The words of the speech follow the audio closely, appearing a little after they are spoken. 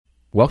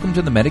Welcome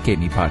to the Medicate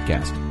Me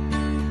podcast.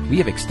 We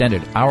have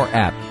extended our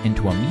app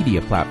into a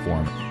media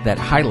platform that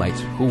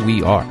highlights who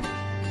we are.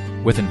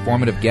 With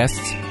informative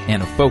guests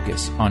and a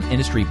focus on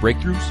industry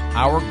breakthroughs,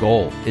 our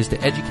goal is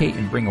to educate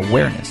and bring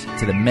awareness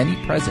to the many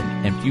present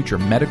and future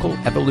medical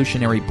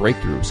evolutionary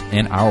breakthroughs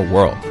in our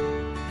world.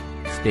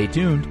 Stay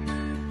tuned.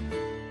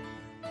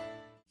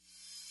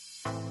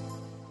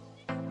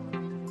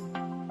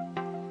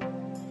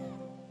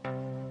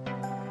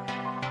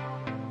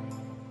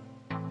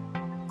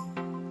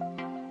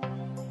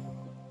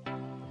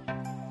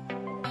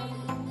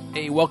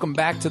 Hey, welcome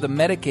back to the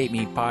Medicate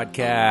Me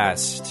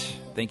podcast.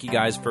 Thank you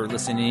guys for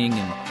listening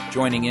and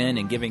joining in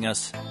and giving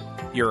us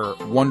your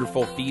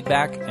wonderful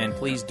feedback. And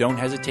please don't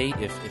hesitate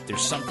if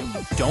there's something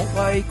you don't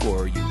like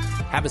or you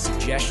have a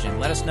suggestion,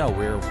 let us know.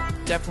 We're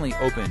definitely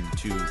open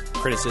to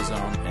criticism,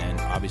 and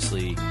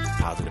obviously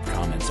positive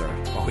comments are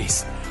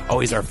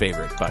always our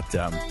favorite.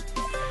 But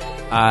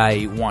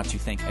I want to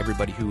thank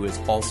everybody who has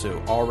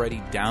also already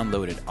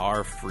downloaded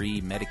our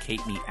free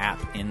Medicate Me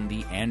app in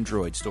the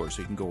Android store.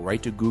 So you can go right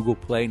to Google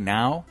Play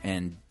now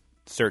and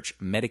search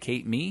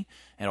Medicate Me,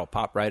 and it'll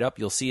pop right up.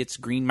 You'll see its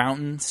Green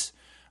Mountains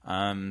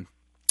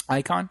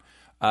icon.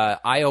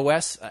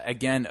 iOS,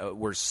 again,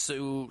 we're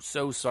so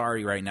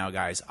sorry right now,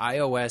 guys.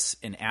 iOS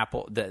and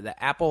Apple, the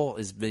Apple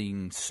is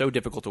being so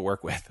difficult to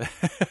work with.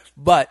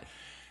 But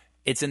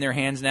it's in their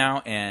hands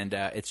now, and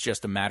it's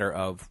just a matter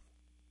of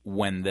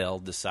when they'll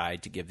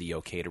decide to give the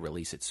okay to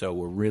release it. So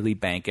we're really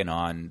banking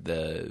on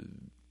the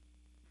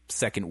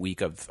second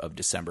week of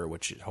December,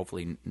 which is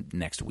hopefully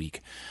next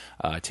week.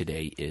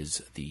 Today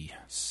is the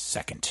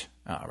 2nd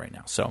right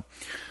now. So,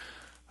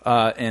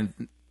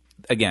 and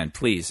again,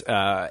 please,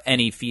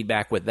 any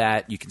feedback with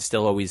that, you can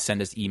still always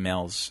send us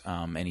emails,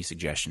 any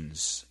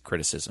suggestions,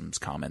 criticisms,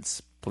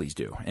 comments, please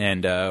do.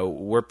 And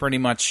we're pretty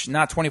much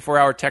not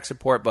 24-hour tech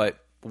support, but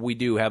we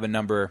do have a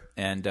number,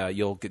 and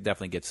you'll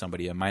definitely get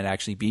somebody. It might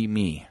actually be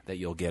me that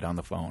you'll get on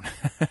the phone.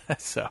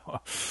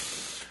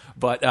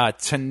 But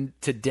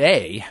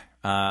today,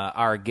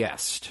 our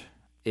guest,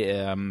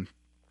 this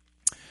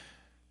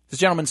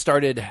gentleman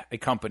started a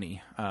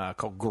company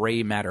called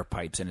Gray Matter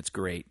Pipes, and it's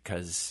great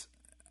because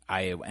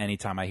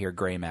anytime I hear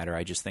gray matter,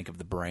 I just think of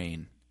the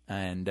brain,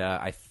 and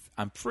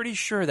I'm pretty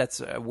sure that's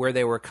where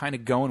they were kind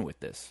of going with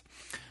this.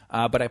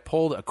 But I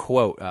pulled a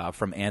quote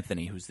from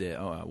Anthony, who's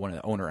one of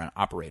the owner and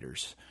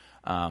operators.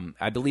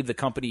 I believe the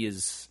company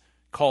is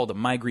called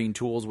My Green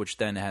Tools, which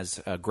then has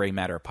Gray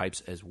Matter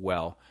Pipes as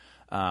well.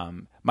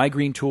 My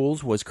Green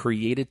Tools was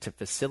created to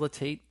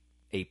facilitate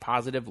a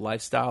positive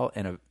lifestyle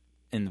in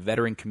the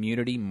veteran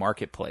community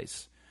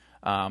marketplace.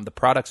 The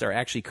products are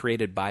actually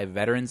created by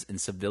veterans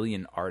and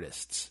civilian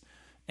artists,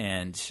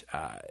 and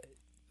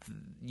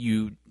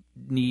you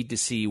need to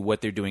see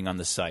what they're doing on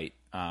the site.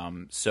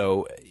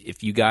 So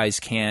if you guys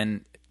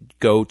can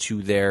go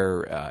to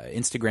their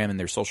Instagram and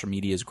their social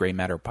media is Gray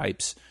Matter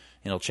Pipes,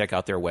 and it'll check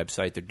out their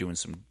website. They're doing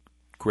some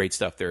great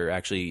stuff. They're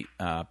actually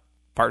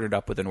partnered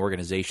up with an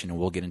organization, and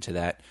we'll get into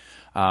that.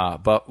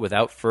 But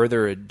without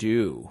further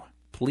ado,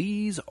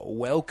 please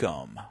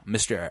welcome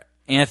Mr.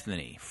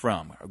 Anthony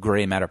from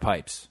Gray Matter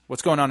Pipes.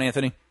 What's going on,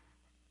 Anthony?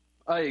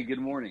 Hi, good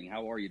morning.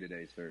 How are you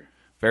today, sir?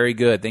 Very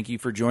good. Thank you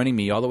for joining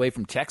me all the way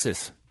from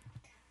Texas.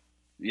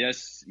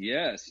 Yes,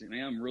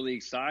 man, I'm really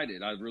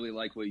excited. I really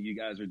like what you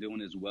guys are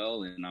doing as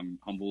well, and I'm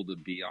humbled to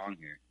be on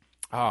here.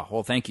 Oh,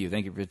 well, thank you.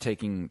 Thank you for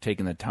taking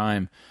the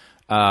time.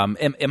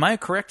 Am I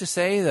correct to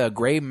say the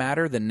gray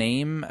matter, the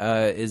name,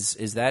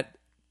 is that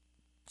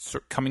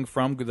coming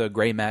from the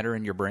gray matter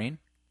in your brain?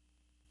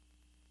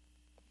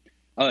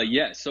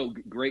 Yeah, so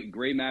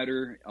gray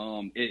matter,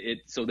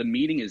 so the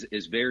meaning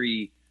is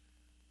very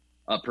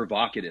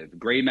provocative.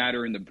 Gray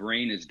matter in the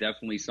brain is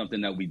definitely something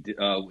that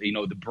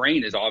the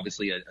brain is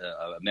obviously a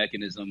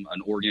mechanism,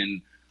 an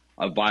organ,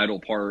 a vital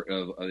part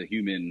of a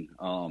human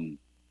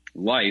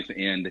life.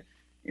 And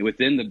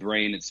within the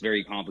brain, it's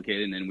very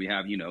complicated. And then we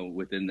have,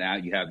 within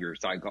that, you have your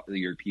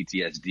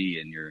PTSD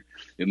and your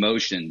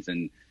emotions.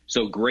 And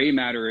so gray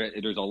matter,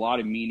 there's a lot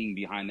of meaning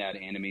behind that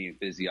anatomy and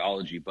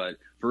physiology. But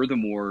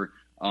furthermore,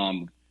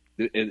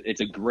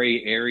 it's a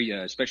gray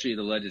area, especially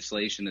the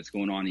legislation that's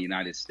going on in the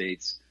United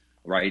States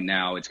right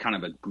now. It's kind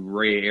of a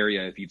gray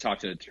area. If you talk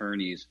to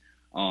attorneys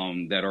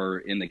that are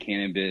in the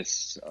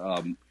cannabis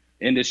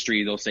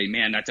industry, they'll say,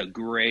 man, that's a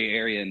gray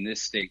area in this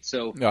state.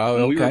 So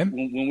when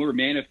we were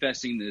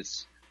manifesting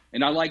this,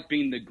 and I like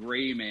being the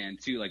gray man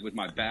too, like with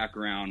my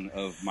background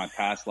of my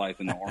past life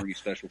in the Army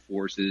Special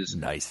Forces.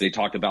 Nice. They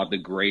talked about the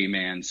gray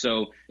man.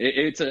 So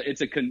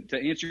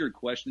to answer your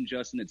question,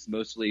 Justin, it's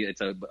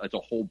a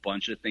whole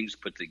bunch of things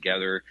put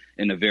together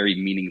in a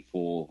very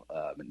meaningful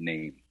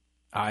name.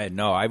 I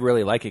know. I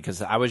really like it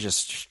because I was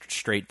just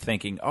straight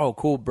thinking, oh,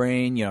 cool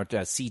brain,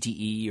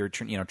 CTE or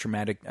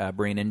traumatic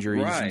brain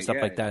injuries and stuff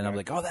like that. And I'm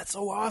like, oh, that's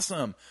so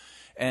awesome.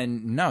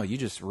 And no, you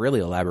just really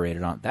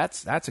elaborated on it.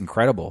 That's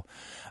incredible.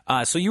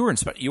 So you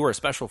were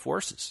Special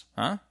Forces,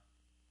 huh?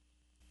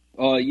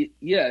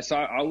 Yes,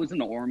 I was in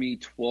the Army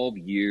 12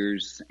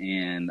 years,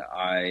 and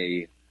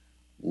I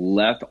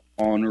left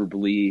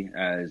honorably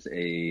as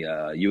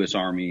a U.S.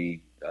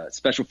 Army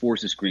Special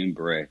Forces Green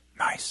Beret.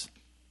 Nice.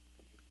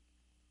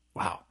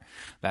 Wow.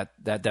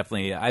 That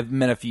definitely, I've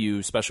met a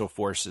few Special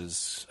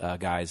Forces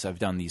guys. I've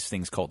done these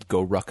things called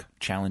Go Ruck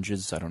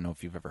challenges. I don't know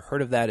if you've ever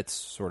heard of that. It's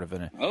sort of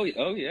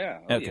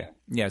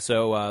yeah.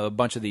 So a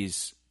bunch of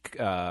these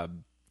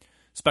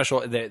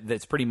special,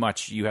 that's pretty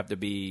much, you have to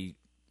be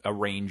a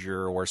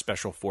Ranger or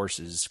Special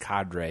Forces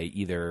cadre,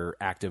 either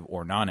active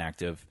or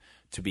non-active,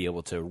 to be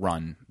able to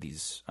run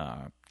these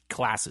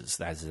classes,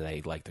 as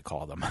they like to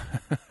call them.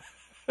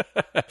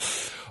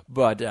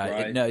 But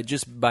Right. no,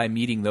 just by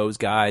meeting those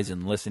guys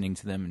and listening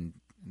to them and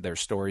their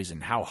stories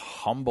and how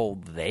humble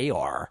they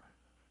are,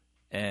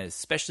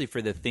 especially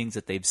for the things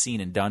that they've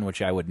seen and done,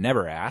 which I would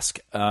never ask.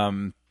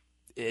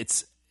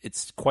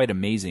 It's quite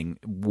amazing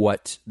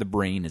what the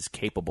brain is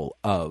capable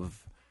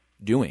of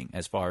doing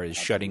as far as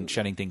shutting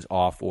things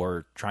off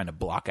or trying to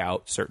block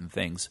out certain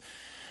things.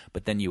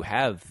 But then you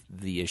have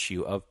the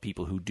issue of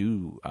people who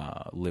do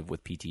live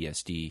with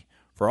PTSD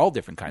for all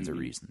different kinds of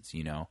reasons,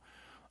 you know.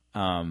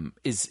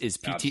 Is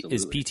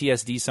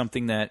PTSD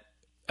something that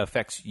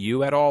affects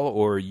you at all,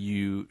 or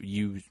you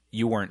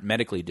weren't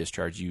medically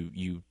discharged?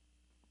 You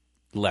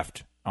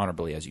left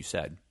honorably, as you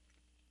said.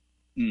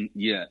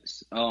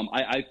 Yes.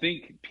 I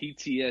think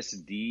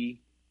PTSD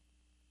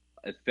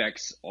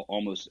affects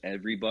almost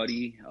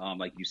everybody.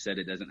 Like you said,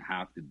 it doesn't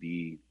have to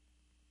be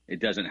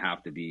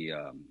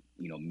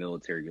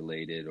military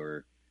related,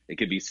 or it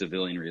could be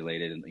civilian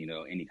related, and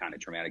any kind of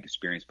traumatic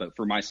experience. But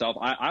for myself,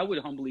 I would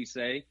humbly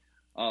say,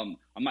 I'm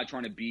not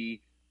trying to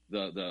be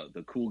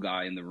the cool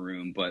guy in the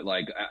room, but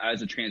like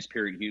as a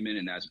transparent human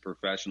and as a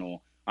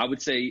professional, I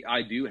would say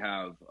I do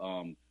have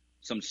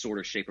some sort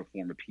of shape or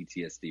form of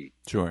PTSD.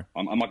 Sure.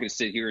 I'm not going to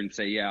sit here and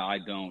say, yeah, I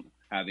don't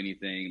have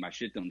anything, my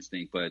shit don't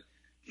stink. But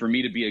for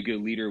me to be a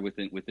good leader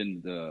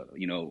within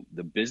the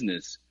the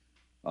business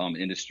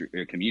industry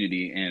or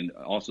community, and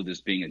also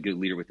just being a good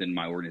leader within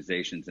my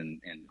organizations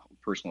and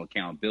personal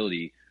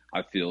accountability,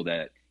 I feel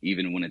that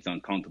even when it's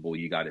uncomfortable,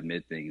 you got to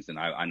admit things. And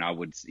I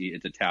would see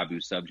it's a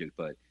taboo subject,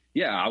 but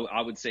yeah,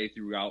 I would say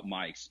throughout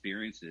my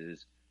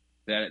experiences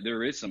that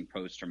there is some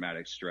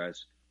post-traumatic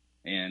stress,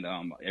 and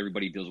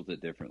everybody deals with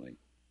it differently.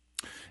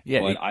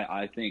 Yeah. But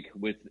I think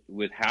with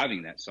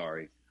having that,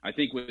 I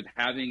think with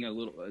having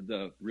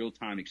the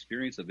real-time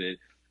experience of it,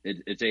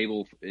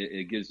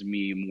 it gives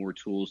me more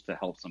tools to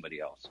help somebody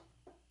else.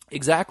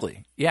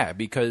 Exactly. Yeah,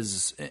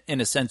 because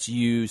in a sense,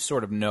 you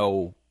sort of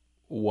know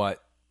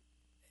what,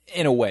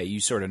 in a way,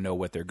 you sort of know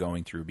what they're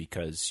going through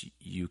because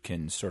you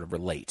can sort of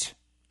relate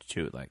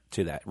to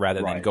that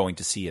rather than going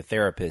to see a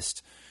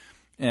therapist.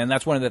 And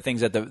that's one of the things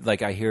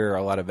that I hear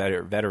a lot of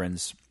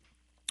veterans,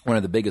 one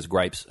of the biggest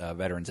gripes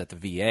veterans at the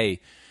VA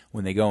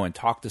when they go and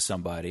talk to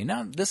somebody.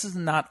 Now, this is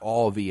not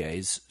all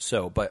VAs,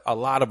 but a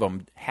lot of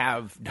them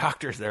have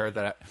doctors there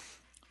that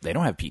they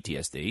don't have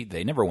PTSD.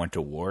 They never went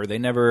to war. They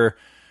never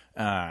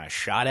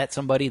shot at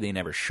somebody. They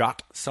never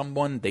shot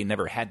someone. They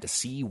never had to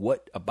see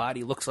what a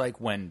body looks like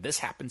when this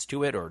happens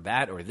to it, or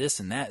that, or this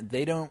and that.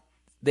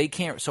 They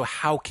can't. So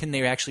how can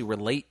they actually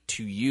relate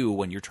to you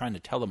when you're trying to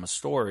tell them a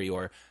story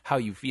or how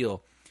you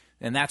feel?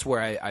 And that's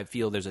where I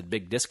feel there's a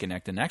big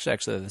disconnect. And actually,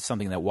 that's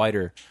something that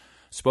Whiter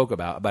spoke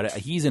about. But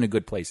he's in a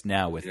good place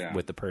now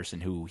with the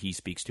person who he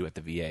speaks to at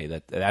the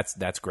VA.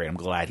 That's great. I'm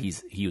glad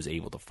he was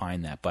able to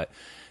find that. But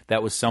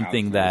that was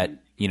something that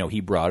he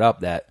brought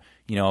up, that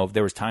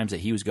there was times that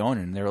he was going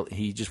and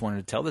he just wanted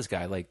to tell this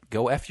guy, like,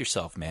 go F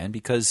yourself, man,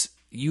 because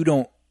you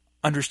don't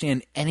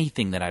understand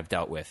anything that I've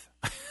dealt with.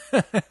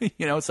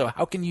 So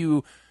how can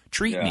you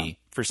treat me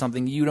for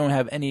something you don't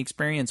have any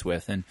experience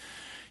with? And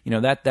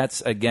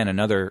that's again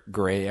another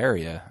gray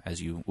area,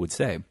 as you would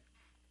say.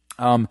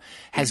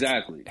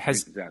 Exactly.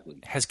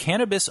 Has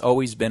cannabis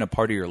always been a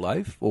part of your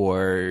life,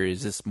 or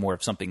is this more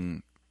of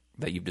something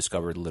that you've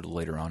discovered a little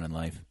later on in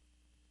life?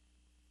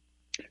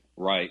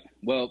 Right.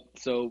 Well,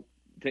 so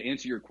to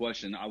answer your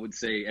question, I would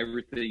say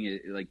everything,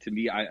 like, to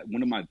me,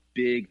 one of my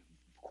big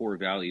core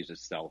values is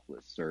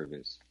selfless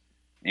service.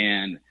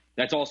 And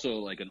that's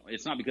also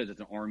it's not because it's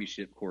an Army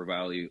ship core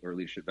value or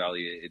leadership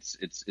value. It's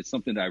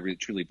something that I really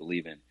truly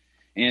believe in.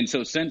 And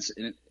so since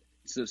I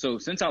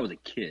was a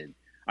kid,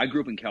 I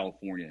grew up in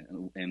California,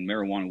 and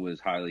marijuana was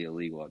highly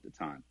illegal at the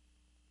time.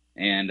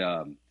 And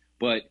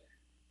but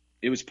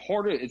it was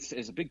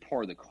it's a big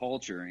part of the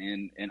culture.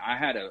 And I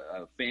had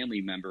a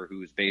family member who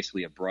was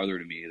basically a brother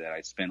to me that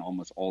I spent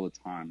almost all the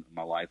time of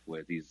my life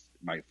with. He's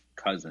my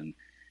cousin.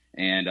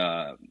 And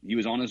he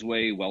was on his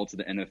way to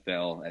the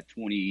NFL at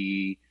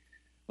 22.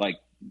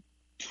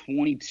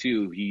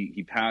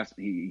 He passed.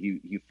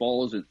 He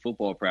falls at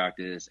football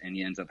practice, and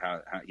he ends up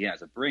he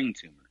has a brain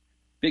tumor,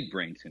 big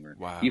brain tumor.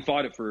 Wow. He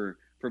fought it for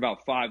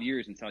about 5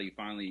 years until he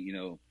finally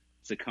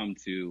succumbed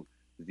to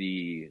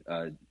the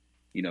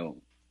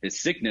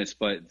his sickness.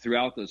 But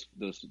throughout those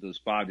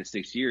 5 to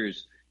 6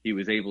 years, he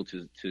was able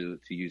to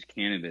use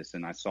cannabis,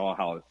 and I saw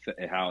how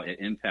it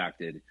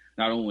impacted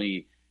not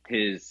only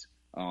his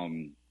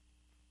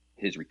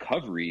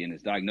recovery and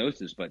his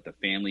diagnosis, but the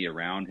family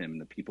around him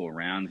and the people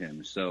around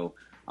him. So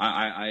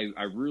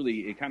I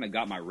really, it kind of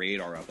got my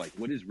radar up, like,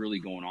 what is really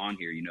going on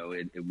here? You know,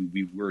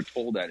 we were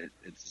told that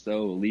it's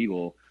so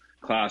illegal,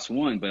 class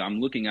 1, but I'm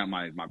looking at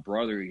my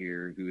brother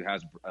here who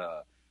has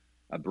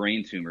a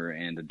brain tumor,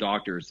 and the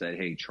doctor said,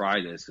 hey,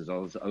 try this because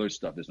all this other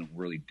stuff isn't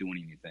really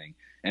doing anything.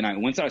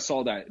 And once I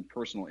saw that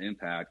personal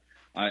impact,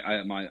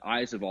 my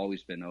eyes have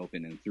always been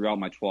open, and throughout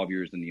my 12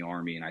 years in the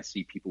Army, and I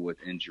see people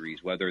with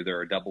injuries, whether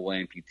they're double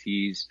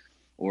amputees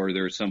or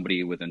there's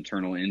somebody with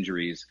internal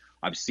injuries.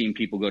 I've seen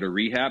people go to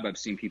rehab. I've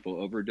seen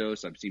people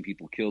overdose. I've seen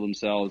people kill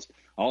themselves.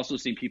 I also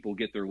seen people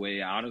get their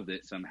way out of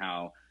it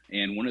somehow.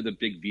 And one of the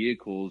big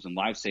vehicles and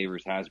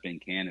lifesavers has been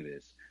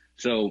cannabis.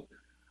 So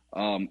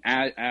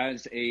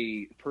as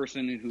a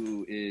person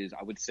who is,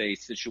 I would say,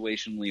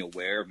 situationally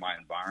aware of my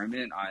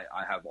environment,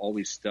 I have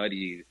always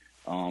studied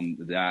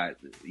that,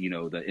 you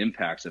know, the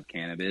impacts of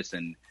cannabis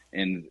and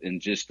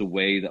just the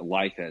way that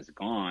life has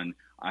gone.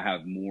 I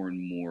have more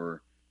and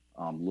more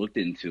looked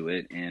into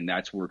it, and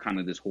that's where kind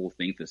of this whole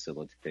thing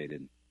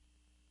facilitated.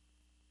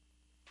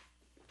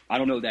 I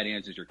don't know if that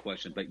answers your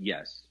question, but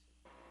yes.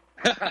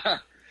 Yeah,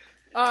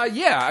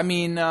 I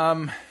mean,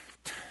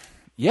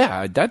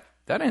 yeah, that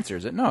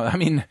answers it. No, I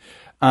mean,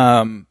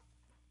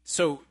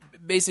 so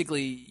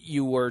basically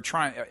you were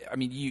trying, I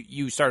mean,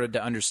 you started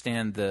to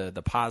understand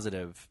the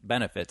positive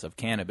benefits of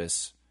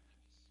cannabis.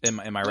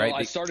 Am I right?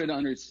 Well, I started to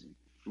understand.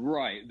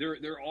 Right.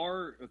 There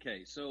are,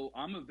 okay, so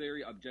I'm a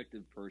very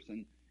objective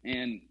person,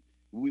 and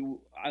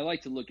I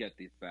like to look at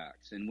the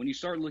facts. And when you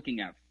start looking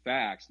at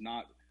facts,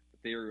 not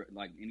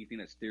like anything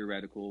that's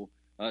theoretical,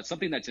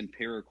 something that's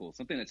empirical,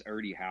 something that's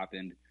already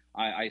happened,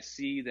 I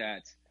see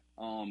that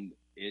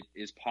it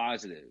is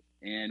positive.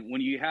 And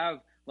when you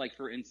have, like,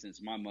 for instance,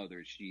 my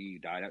mother, she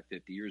died at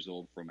 50 years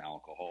old from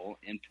alcohol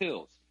and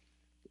pills.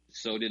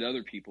 So did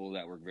other people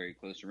that were very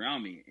close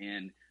around me.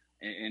 And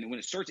when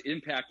it starts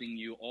impacting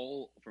you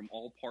from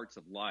all parts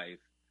of life,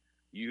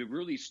 you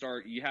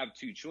have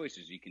two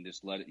choices. You can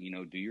just let it, you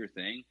know, do your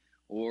thing,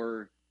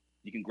 or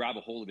you can grab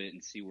a hold of it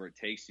and see where it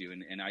takes you.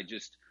 And I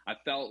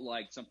felt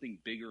like something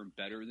bigger and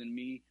better than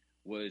me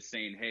was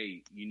saying,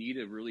 hey, you need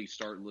to really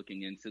start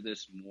looking into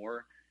this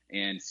more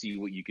and see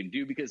what you can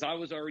do. Because I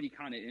was already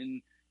kind of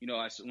in, you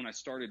know, when I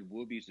started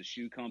Woobies, the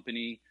shoe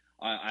company,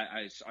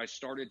 I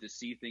started to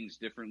see things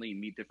differently and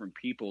meet different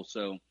people.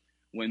 So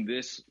when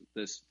this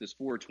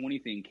 420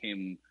 thing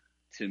came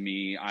to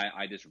me,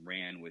 I just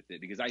ran with it,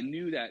 because I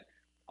knew that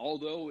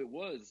although it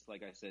was,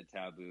 like I said,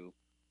 taboo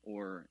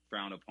or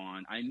frowned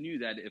upon, I knew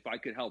that if I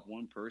could help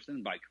one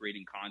person by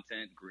creating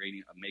content,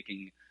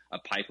 making a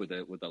pipe with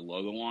a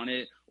logo on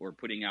it, or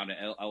putting out an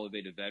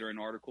elevated veteran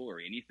article or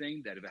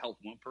anything, that if it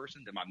helped one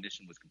person, then my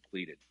mission was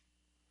completed.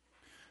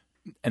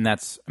 And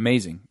that's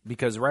amazing,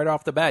 because right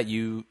off the bat,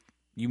 you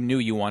knew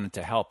you wanted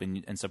to help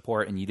and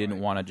support, and you didn't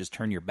want to just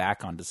turn your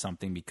back onto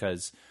something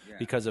because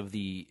of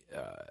the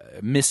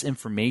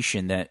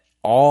misinformation that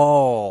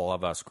all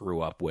of us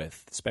grew up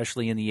with,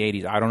 especially in the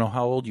 80s. I don't know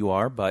how old you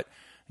are, but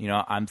you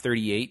know, I'm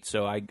 38,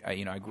 so I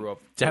grew up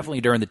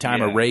definitely during the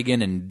time of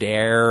Reagan and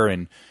Dare,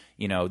 and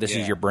you know, this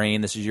is your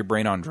brain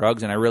on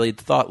drugs. And I really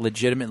thought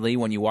legitimately,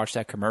 when you watch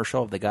that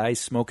commercial of the guy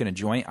smoking a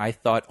joint, I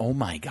thought, oh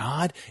my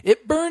God,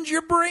 it burns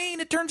your brain.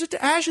 It turns it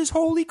to ashes.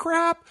 Holy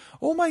crap.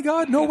 Oh my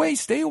God. No way.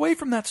 Stay away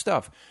from that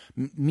stuff.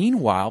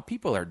 Meanwhile,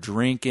 people are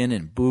drinking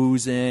and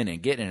boozing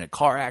and getting into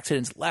car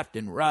accidents left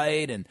and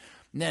right. And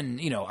then,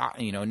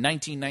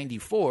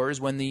 1994 is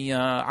when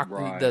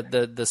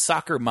the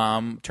soccer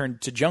mom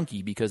turned to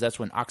junkie, because that's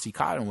when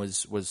OxyContin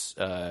was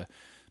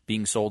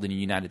being sold in the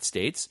United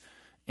States.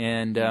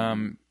 And,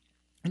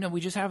 we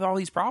just have all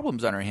these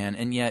problems on our hand.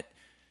 And yet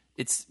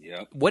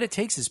what it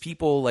takes is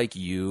people like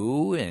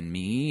you and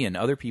me and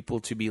other people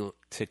to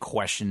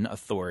question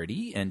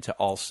authority and to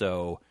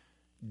also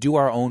do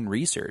our own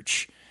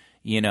research,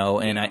 and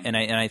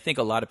I think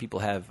a lot of people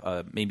have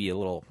maybe a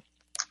little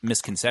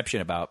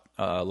misconception about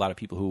a lot of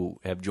people who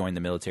have joined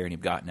the military and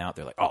have gotten out.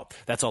 They're like, oh,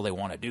 that's all they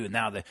want to do. And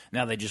now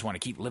they just want to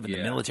keep living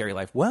the military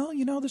life. Well,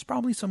 there's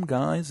probably some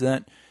guys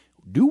that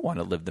do want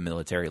to live the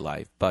military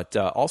life, but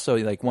also,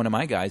 like, one of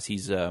my guys,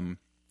 he's one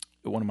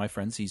of my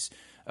friends, he's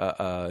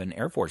an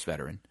Air Force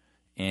veteran,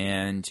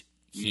 and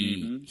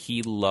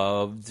he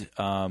loves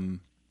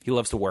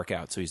to work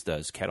out, so he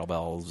does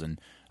kettlebells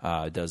and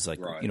does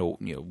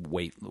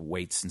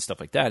weights and stuff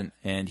like that,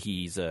 and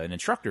he's an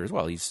instructor as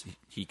well.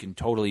 He can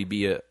totally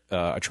be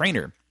a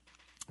trainer.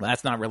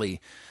 That's not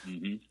really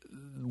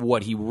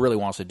what he really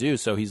wants to do.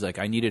 So he's like,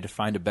 I needed to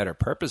find a better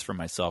purpose for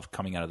myself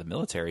coming out of the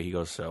military. He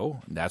goes, so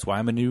that's why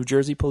I'm a New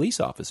Jersey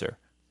police officer.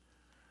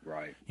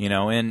 Right.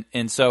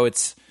 And so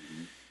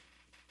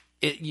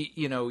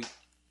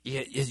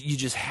you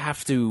just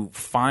have to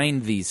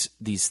find these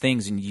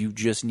things, and you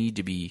just need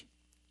to be,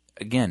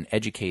 again,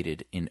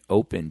 educated and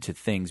open to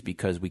things,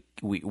 because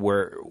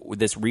we're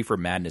this reefer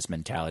madness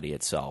mentality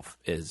itself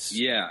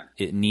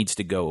it needs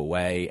to go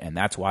away. And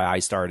that's why I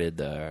started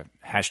the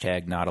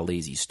hashtag Not a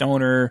Lazy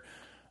Stoner.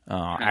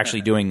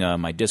 Actually doing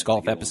my disc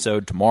golf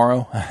episode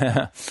tomorrow.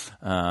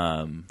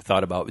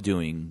 Thought about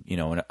doing,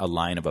 a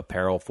line of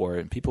apparel for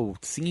it. And people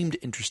seemed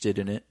interested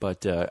in it,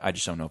 but I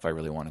just don't know if I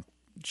really want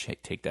to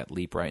take that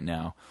leap right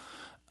now.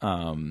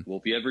 Well,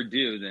 if you ever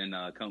do, then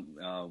come.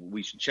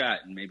 We should chat,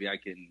 and maybe I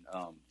can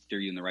steer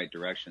you in the right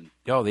direction.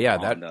 Oh, yeah,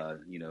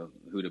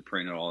 who to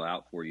print it all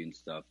out for you and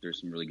stuff. There's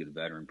some really good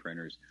veteran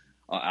printers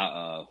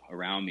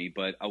around me.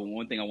 But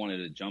one thing I wanted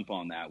to jump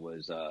on that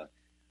was.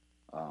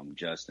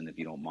 Justin, if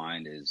you don't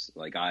mind, is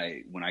like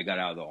when I got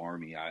out of the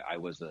Army, I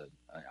was a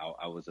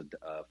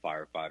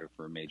firefighter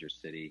for a major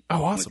city.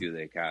 Oh, awesome! Went through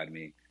the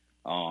academy.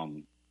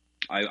 I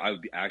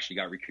actually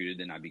got recruited,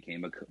 and I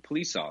became a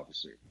police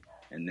officer,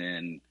 and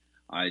then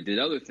I did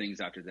other things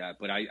after that.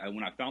 But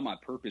when I found my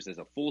purpose as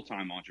a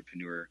full-time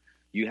entrepreneur,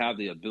 you have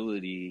the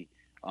ability.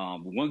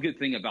 One good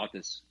thing about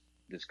this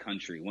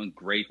country, one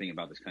great thing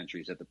about this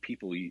country is that the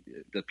people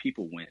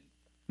win.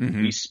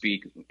 Mm-hmm. We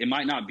speak. It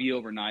might not be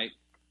overnight.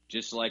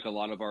 Just like a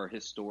lot of our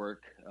historic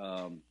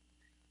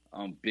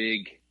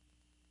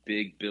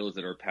big bills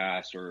that are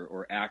passed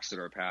or acts that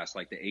are passed,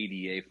 like the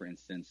ADA, for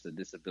instance, the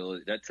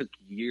disability, that took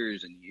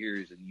years and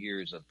years and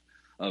years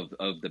of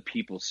the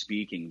people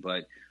speaking.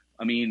 But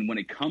I mean, when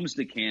it comes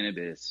to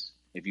cannabis,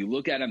 if you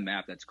look at a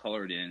map that's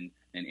colored in,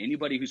 and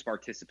anybody who's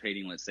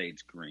participating, let's say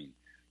it's green,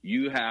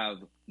 you have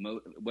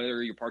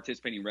whether you're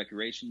participating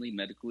recreationally,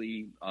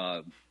 medically,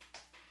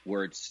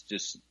 where it's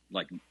just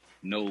like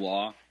no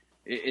law.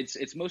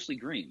 It's mostly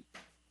green.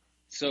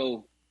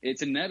 So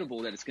it's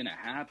inevitable that it's going to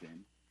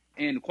happen.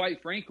 And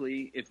quite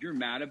frankly, if you're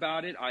mad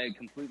about it, I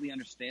completely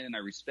understand and I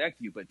respect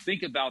you. But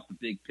think about the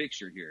big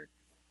picture here.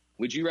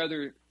 Do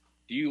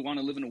you want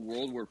to live in a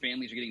world where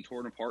families are getting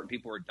torn apart and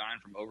people are dying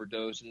from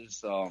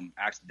overdoses,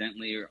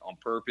 accidentally or on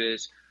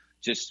purpose,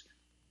 just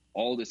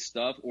all this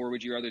stuff? Or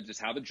would you rather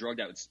just have a drug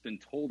that's been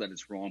told that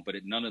it's wrong, but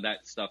none of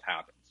that stuff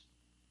happens?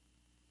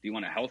 Do you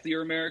want a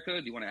healthier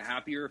America? Do you want a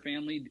happier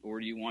family?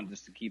 Or do you want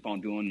just to keep on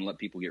doing and let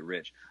people get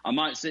rich? I'm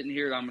not sitting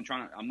here. I'm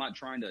not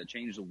trying to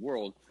change the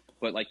world.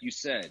 But like you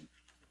said,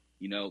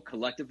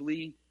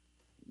 collectively,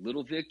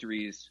 little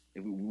victories,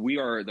 we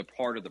are the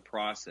part of the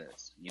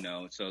process,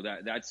 so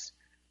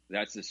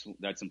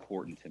that's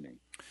important to me.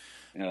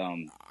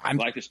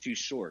 Life is too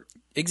short.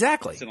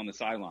 Exactly. Sit on the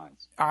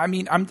sidelines. I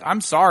mean,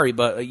 I'm sorry,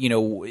 but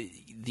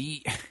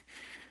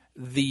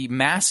the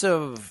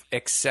massive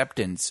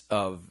acceptance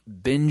of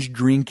binge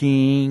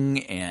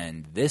drinking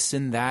and this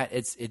and that,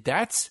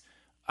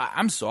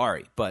 I'm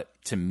sorry, but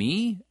to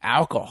me,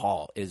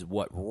 alcohol is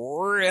what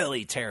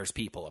really tears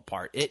people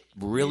apart. It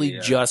really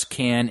just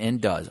can and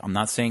does. I'm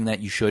not saying that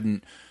you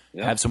shouldn't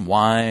have some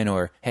wine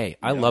or, hey,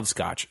 I love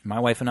scotch. My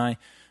wife and I,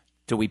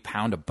 do we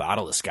pound a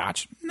bottle of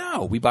scotch?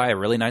 No, we buy a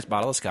really nice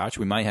bottle of scotch.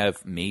 We might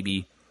have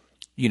maybe,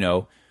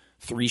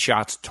 3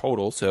 shots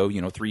total. So,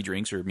 3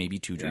 drinks or maybe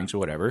 2 drinks or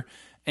whatever.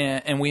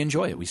 And we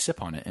enjoy it. We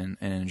sip on it and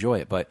enjoy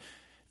it. But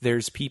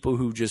there's people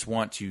who just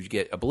want to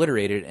get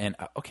obliterated. And,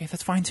 okay,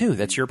 that's fine too.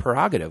 That's your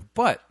prerogative.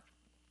 But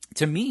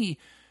to me,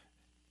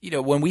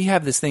 when we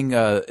have this thing,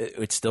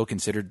 it's still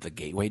considered the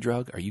gateway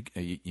drug. Are you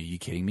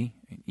kidding me?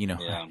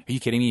 Are you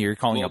kidding me? You're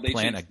calling a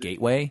plant a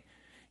gateway?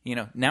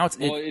 Now it's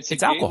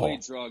a alcohol.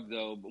 Gateway drug,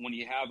 though. But when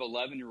you have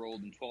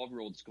 11-year-old and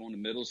 12-year-olds going to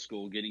middle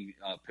school getting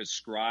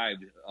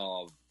prescribed,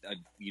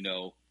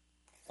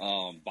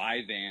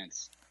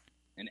 Vyvanse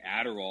and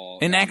Adderall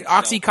and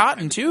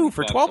OxyContin too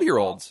for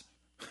 12-year-olds.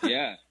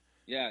 Yeah.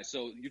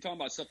 So you're talking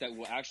about stuff that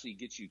will actually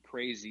get you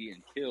crazy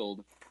and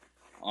killed.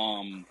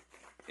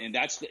 And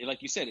that's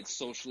like you said, it's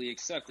socially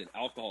accepted.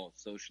 Alcohol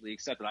is socially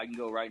accepted. I can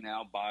go right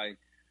now buy,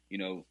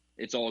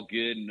 it's all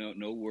good,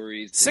 no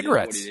worries.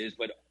 Cigarettes. What it is,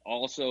 but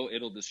also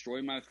it'll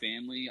destroy my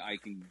family. I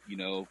can,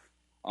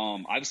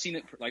 I've seen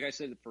it, like I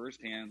said,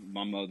 firsthand.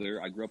 My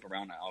mother, I grew up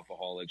around an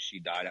alcoholic. She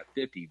died at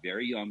 50,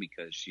 very young,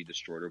 because she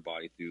destroyed her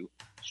body through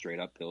straight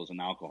up pills and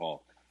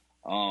alcohol.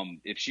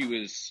 If she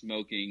was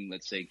smoking,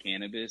 let's say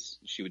cannabis,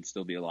 she would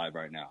still be alive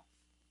right now.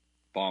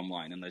 Bottom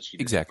line, unless she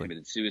just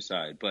committed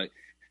suicide. But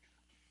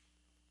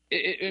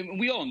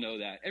we all know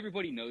that.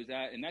 Everybody knows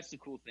that. And that's the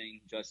cool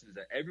thing, Justin, is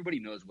that everybody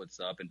knows what's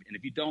up. And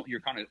if you don't,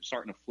 you're kind of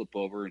starting to flip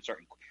over and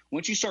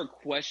once you start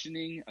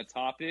questioning a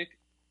topic,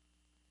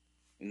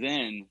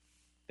 then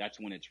that's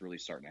when it's really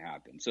starting to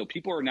happen. So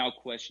people are now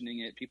questioning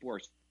it. People are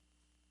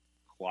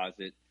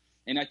closet.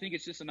 And I think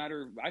it's just a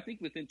matter of, I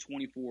think within 2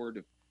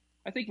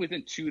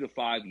 to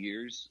 5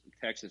 years,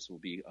 Texas will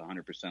be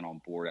 100%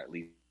 on board, at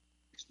least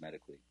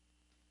medically.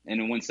 And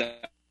then once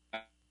that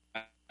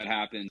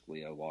happens,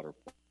 a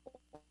waterfall.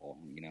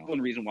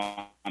 One reason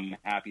why I'm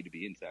happy to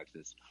be in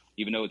Texas,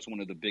 even though it's one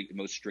of the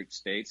most strict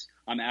states,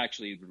 I'm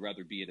actually would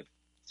rather be at a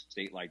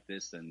state like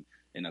this than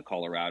in a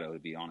Colorado, to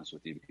be honest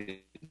with you,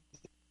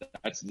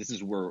 because this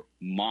is where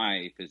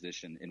my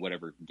position in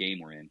whatever game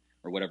we're in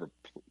or whatever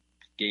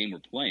game we're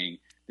playing,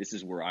 this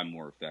is where I'm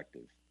more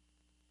effective.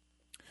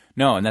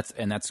 No, and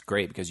that's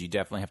great, because you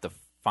definitely have to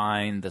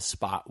find the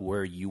spot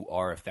where you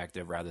are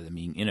effective rather than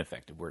being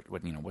ineffective.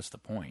 What's the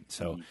point?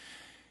 So.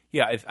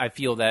 Yeah, I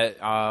feel that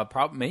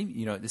probably,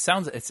 it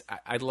sounds.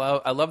 I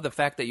love the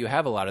fact that you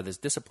have a lot of this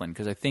discipline,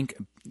 because I think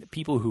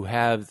people who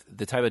have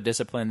the type of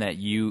discipline that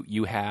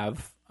you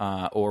have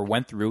or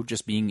went through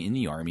just being in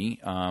the Army,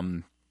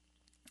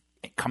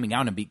 coming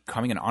out and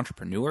becoming an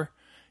entrepreneur,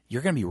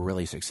 you're going to be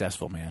really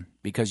successful, man,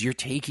 because you're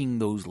taking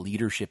those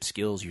leadership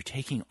skills, you're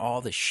taking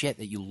all the shit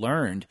that you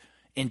learned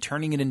and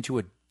turning it into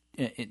a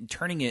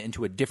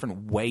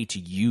different way to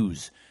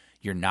use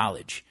your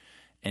knowledge.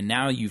 And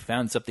now you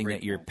found something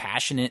that you're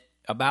passionate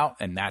about,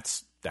 and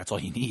that's all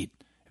you need.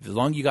 As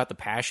long as you got the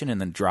passion and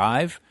the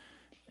drive,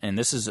 and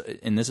this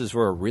is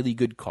for a really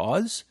good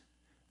cause,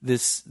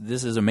 this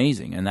is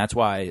amazing. And that's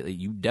why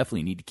you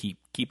definitely need to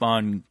keep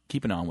on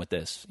keeping on with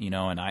this,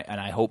 and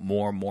I hope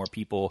more and more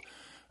people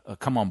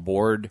come on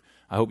board.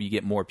 I hope you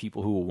get more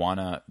people who will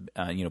want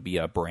to be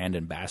a brand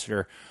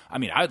ambassador. I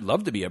mean, I'd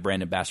love to be a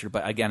brand ambassador,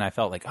 but again, I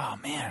felt like, oh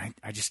man,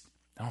 I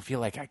don't feel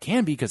like I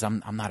can be, because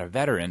I'm not a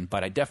veteran,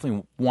 but I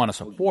definitely want to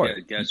support.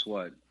 Yeah, guess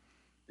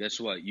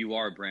what? You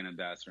are a brand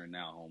ambassador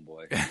now,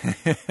 homeboy.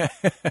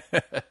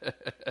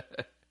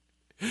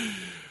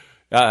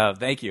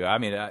 Thank you. I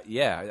mean,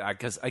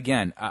 because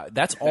again,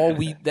 that's all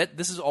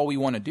this is all we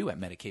want to do at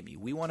Medicate Me.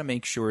 We want to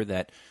make sure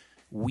that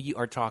we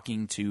are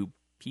talking to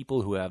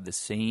people who have the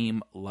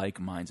same like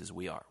minds as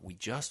we are. We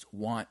just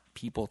want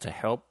people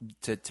to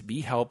be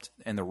helped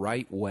in the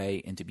right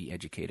way and to be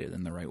educated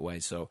in the right way.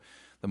 So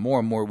the more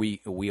and more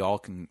we all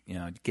can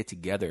get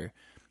together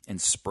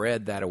and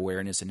spread that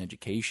awareness and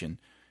education,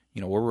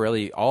 we're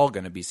really all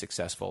going to be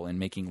successful in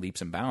making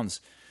leaps and bounds.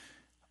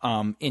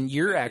 And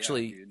you're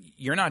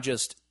you're not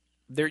just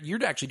there.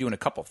 You're actually doing a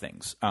couple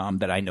things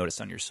that I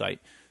noticed on your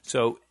site.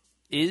 So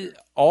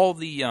all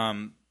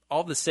the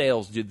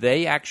sales, do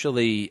they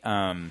actually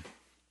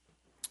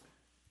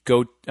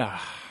go?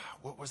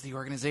 What was the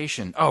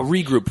organization? Oh,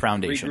 Regroup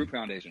Foundation. Regroup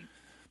Foundation.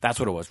 That's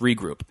what it was.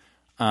 Regroup.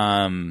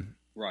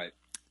 Right.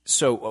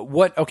 So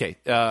what? Okay,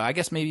 I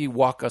guess maybe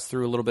walk us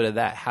through a little bit of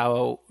that.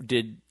 How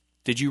did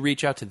you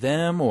reach out to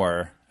them,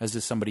 or is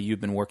this somebody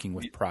you've been working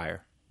with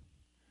prior?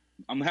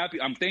 I'm happy.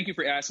 Thank you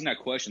for asking that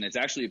question. It's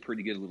actually a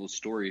pretty good little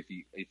story.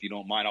 If you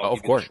don't mind, I'll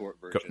give you the short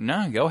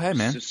version. Go ahead,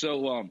 man.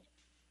 So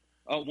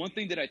one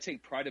thing that I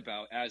take pride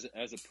about as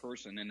a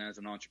person and as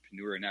an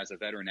entrepreneur and as a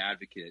veteran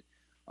advocate,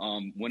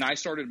 when I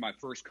started my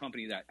first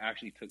company that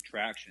actually took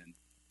traction,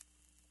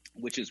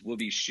 which is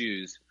Woobies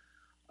Shoes,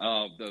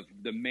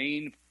 the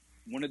main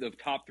one of the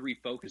top 3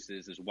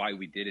 focuses is why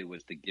we did it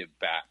was to give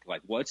back.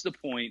 Like, what's the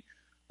point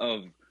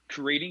of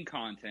creating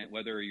content,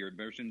 whether you're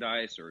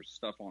merchandise or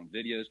stuff on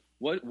videos?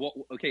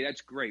 Okay,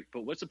 that's great,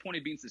 but what's the point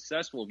of being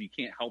successful if you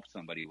can't help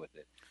somebody with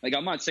it? Like,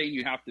 I'm not saying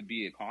you have to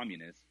be a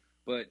communist,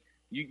 but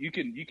you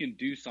can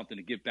do something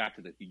to give back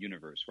to the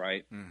universe,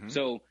 right? Mm-hmm.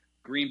 So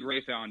Green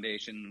Beret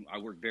Foundation, I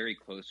work very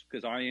close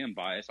because I am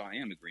biased. I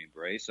am a Green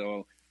Beret,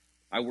 so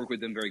I work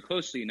with them very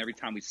closely. And every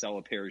time we sell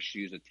a pair of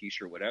shoes, a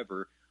T-shirt,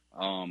 whatever,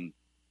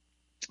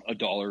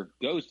 $1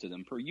 goes to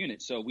them per unit.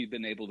 So we've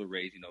been able to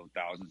raise,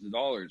 thousands of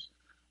dollars.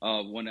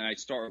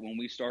 When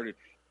we started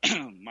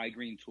My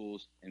Green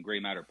Tools and Gray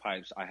Matter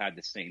Pipes, I had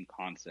the same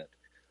concept.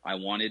 I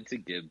wanted to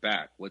give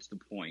back. What's the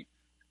point?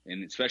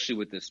 And especially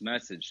with this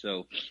message.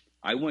 So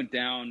I went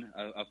down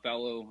a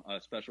fellow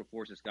Special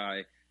Forces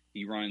guy.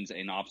 He runs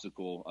an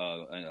obstacle,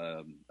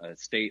 a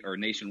state or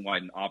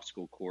nationwide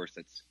obstacle course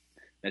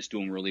that's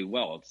doing really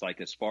well. It's like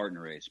a Spartan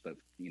race, but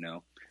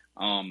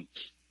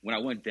when I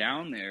went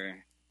down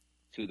there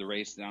to the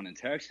race down in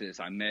Texas,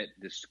 I met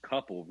this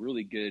couple,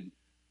 really good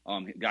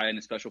guy in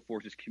the Special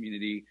Forces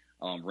community,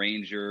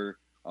 Ranger,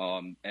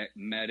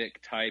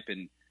 medic type,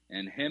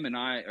 and him and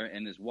I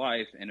and his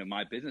wife and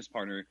my business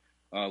partner,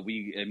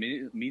 we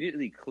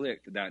immediately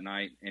clicked that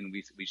night, and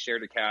we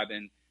shared a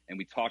cabin, and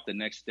we talked the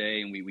next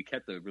day, and we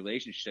kept the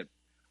relationship.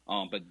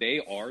 But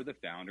they are the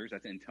founders.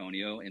 That's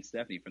Antonio and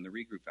Stephanie from the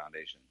Regroup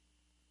Foundation.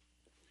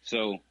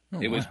 So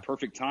it was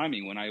perfect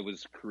timing when I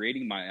was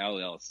creating my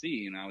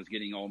LLC and I was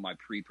getting all my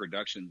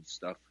pre-production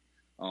stuff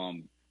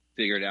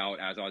figured out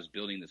as I was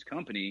building this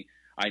company.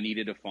 I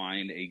needed to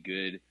find a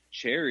good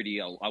charity.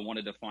 I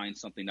wanted to find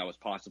something that was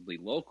possibly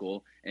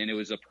local, and it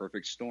was a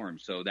perfect storm.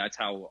 So that's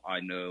how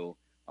I know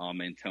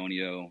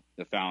Antonio,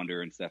 the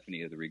founder, and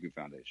Stephanie of the Regroup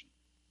Foundation.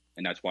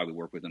 And that's why we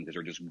work with them, because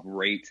they're just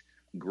great,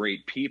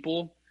 great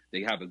people.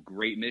 They have a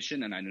great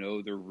mission, and I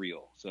know they're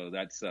real. So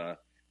that's how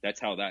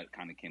that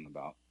kind of came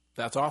about.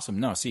 That's awesome.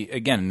 No, see,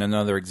 again,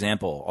 another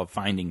example of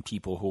finding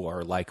people who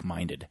are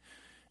like-minded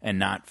and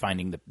not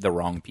finding the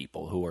wrong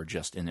people who are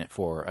just in it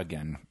for,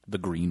 again, the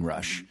green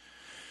rush,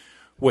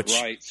 which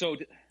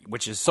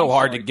is so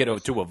hard to get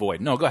to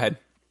avoid. No, go ahead.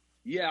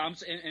 Yeah,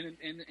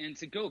 and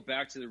to go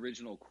back to the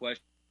original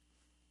question,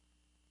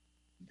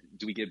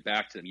 do we give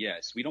back to them?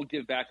 Yes. We don't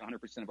give back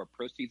 100% of our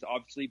proceeds,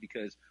 obviously,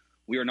 because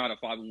we are not a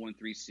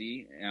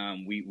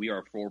 501(c)(3). We are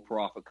a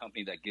for-profit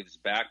company that gives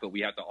back, but we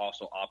have to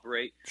also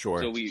operate.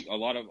 Sure. So we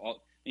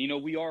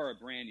are a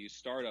brand new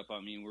startup. I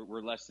mean,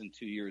 we're less than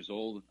 2 years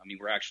old. I mean,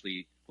 we're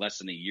actually less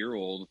than a year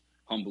old,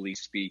 humbly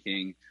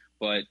speaking.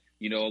 But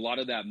a lot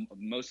of that,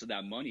 most of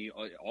that money,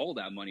 all of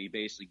that money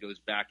basically goes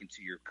back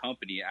into your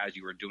company as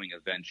you are doing a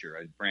venture,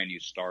 a brand new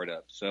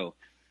startup. So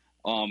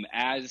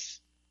as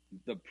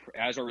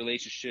our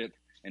relationship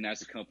and as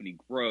the company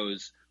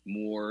grows,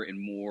 more and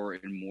more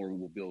and more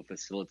we'll be able to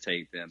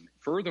facilitate them.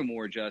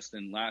 Furthermore,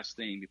 Justin, last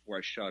thing before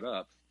I shut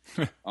up,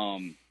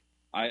 I'm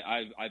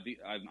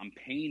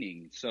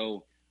painting.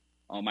 So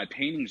my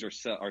paintings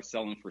are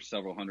selling for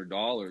several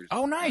 $100s.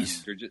 Oh,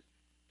 nice.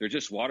 They're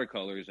just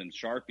watercolors and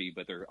Sharpie,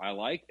 but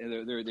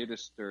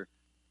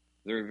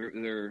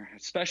they're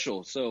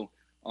special. So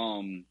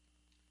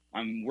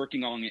I'm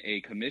working on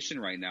a commission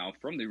right now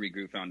from the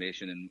Regroup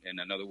Foundation, and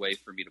another way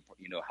for me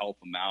to help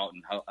them out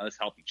and us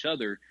help each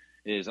other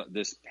is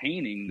this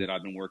painting that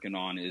I've been working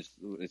on is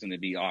going to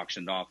be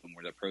auctioned off, and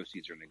where the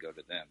proceeds are going to go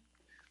to them.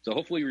 So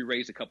hopefully we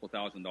raise a couple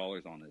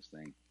 $1,000s on this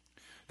thing.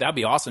 That'd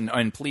be awesome.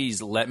 And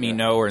please let me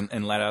know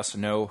and let us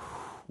know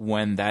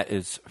when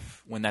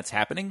that's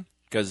happening,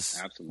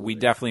 because we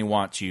definitely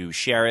want to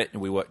share it,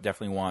 and we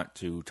definitely want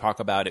to talk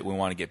about it. We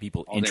want to get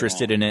people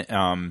interested in it.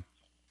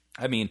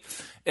 I mean,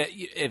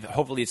 if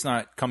hopefully it's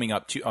not coming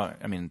up too.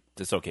 I mean,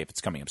 it's okay if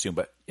it's coming up soon,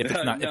 but if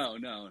it's not,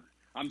 no.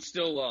 I'm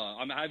still.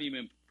 I haven't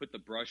even put the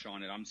brush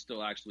on it. I'm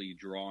still actually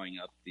drawing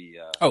up the.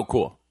 Oh,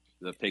 cool.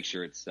 The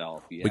picture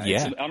itself.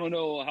 Yeah. I don't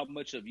know how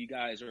much of you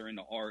guys are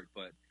into art,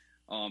 but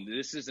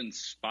this is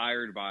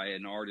inspired by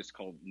an artist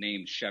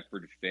named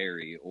Shepard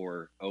Fairey,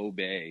 or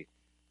Obey.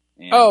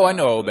 And, I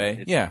know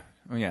Obey. Yeah.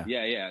 Oh, yeah.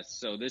 Yeah.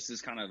 So this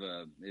is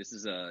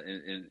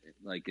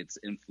it's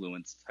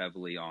influenced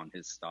heavily on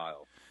his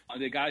style.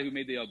 The guy who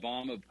made the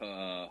Obama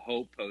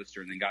Hope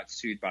poster and then got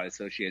sued by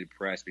Associated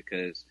Press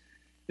because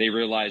they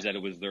realized that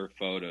it was their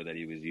photo that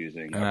he was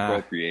using,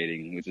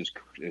 appropriating, which is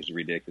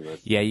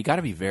ridiculous. Yeah, you got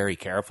to be very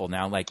careful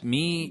now. Like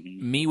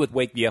me with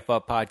Wake the F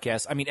Up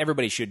podcast. I mean,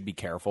 everybody should be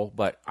careful,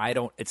 but I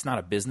don't. It's not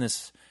a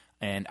business,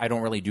 and I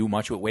don't really do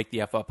much with Wake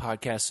the F Up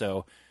podcast.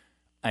 So,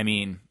 I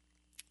mean,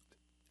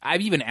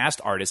 I've even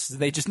asked artists;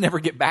 they just never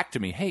get back to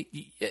me. Hey,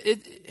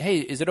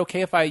 is it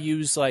okay if I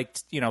use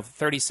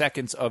 30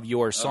 seconds of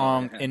your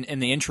song in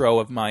the intro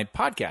of my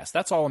podcast?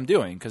 That's all I'm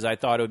doing, because I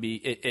thought it would be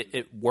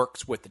it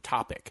works with the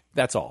topic.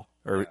 That's all.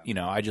 Or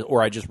I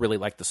just really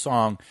like the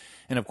song,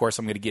 and of course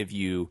I'm going to give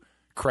you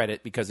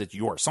credit because it's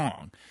your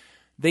song.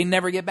 They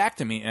never get back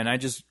to me, and I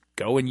just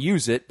go and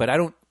use it. But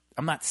I'm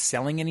not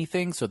selling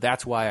anything, so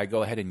that's why I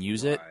go ahead and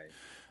use it.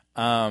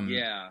 Not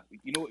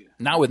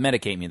with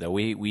Medicate Me, though.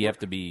 We have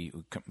to be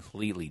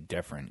completely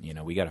different.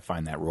 We got to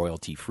find that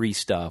royalty-free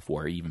stuff,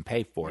 or even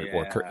pay for it.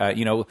 Yeah.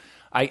 Or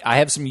I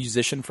have some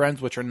musician friends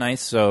which are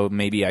nice, so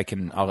maybe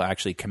I'll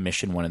actually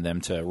commission one of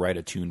them to write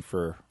a tune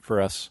for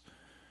us.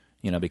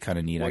 Be kind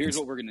of neat. Well, here's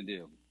what we're gonna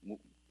do.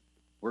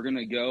 We're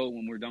gonna go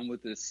when we're done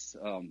with this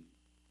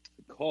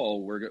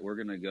call. We're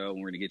gonna go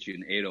and we're gonna get you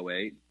an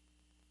 808.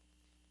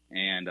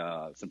 And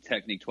some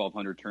Technique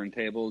 1200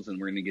 turntables, and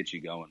we're going to get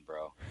you going,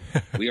 bro.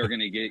 We are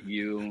going to get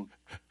you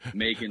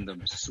making the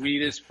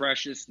sweetest,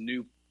 freshest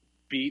new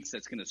beats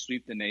that's going to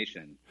sweep the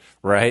nation.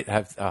 Right?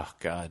 Oh,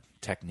 God.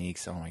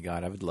 Techniques. Oh, my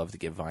God. I would love to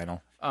get vinyl.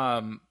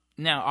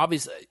 Now,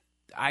 obviously,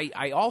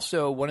 I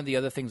also, one of the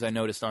other things I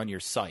noticed on your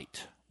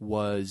site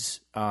was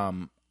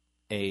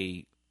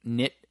a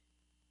knit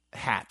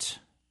hat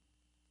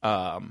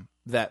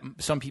that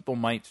some people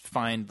might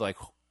find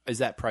is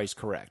that price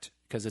correct?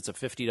 Because it's a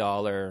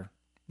 $50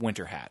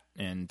 winter hat,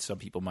 and some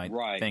people might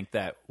think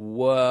that,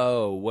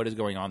 whoa, what is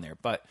going on there?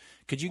 But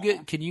can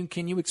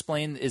you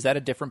explain? Is that a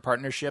different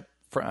partnership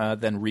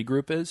than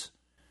Regroup is?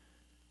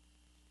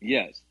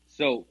 Yes.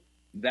 So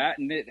that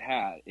knit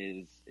hat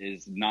is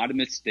not a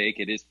mistake.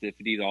 It is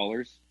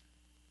 $50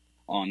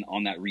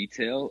 on that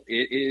retail.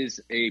 It is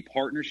a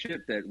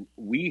partnership that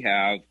we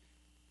have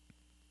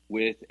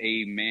with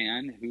a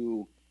man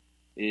who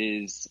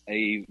is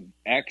a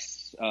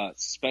ex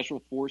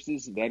Special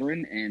Forces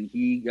veteran, and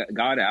he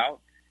got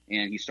out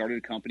and he started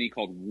a company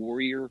called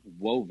Warrior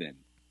Woven,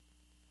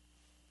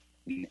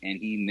 and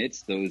he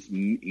knits those.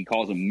 He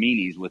calls them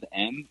meanies with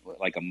M,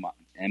 like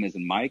M as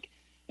in Mike,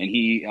 and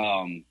he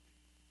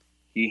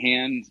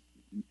hand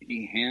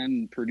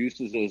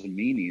produces those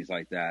meanies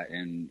like that,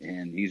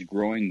 and he's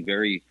growing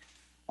very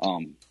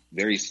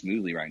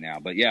smoothly right now.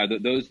 But yeah,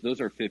 those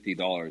are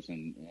 $50,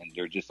 and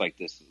they're just like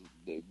this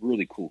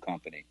really cool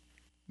company.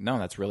 No,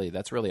 that's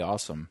really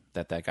awesome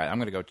that guy. I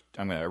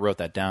wrote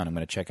that down. I'm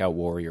gonna check out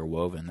Warrior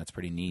Woven. That's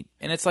pretty neat.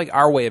 And it's like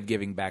our way of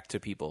giving back to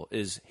people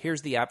is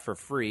here's the app for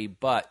free.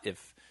 But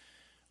if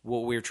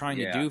what we're trying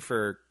to do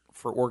for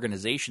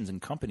organizations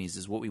and companies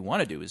is what we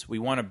want to do is we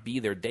want to be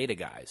their data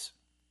guys.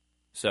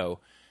 So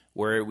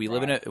where we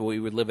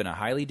would live in a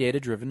highly data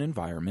driven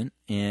environment,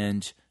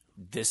 and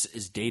this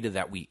is data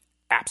that we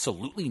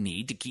absolutely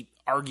need to keep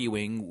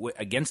arguing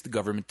against the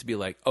government to be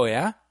like, oh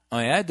yeah,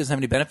 it doesn't have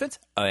any benefits.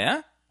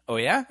 Oh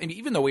yeah, and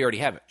even though we already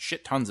have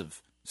shit tons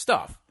of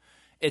stuff,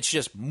 it's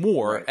just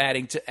more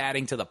adding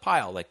to the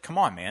pile. Like, come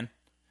on, man.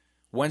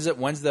 When's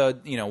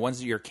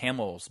your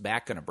camel's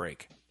back gonna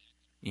break?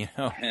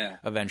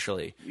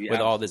 Eventually with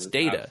all this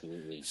data.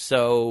 Absolutely.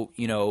 So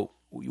you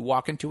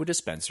walk into a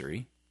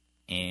dispensary,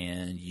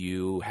 and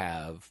you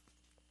have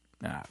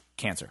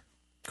cancer,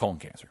 colon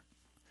cancer.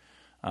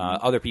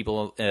 Other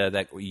people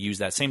that use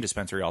that same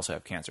dispensary also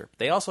have cancer.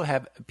 They also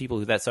have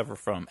people that suffer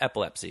from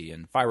epilepsy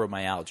and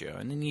fibromyalgia,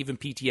 and then even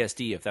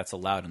PTSD if that's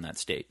allowed in that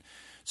state.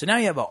 So now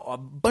you have a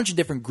bunch of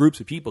different groups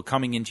of people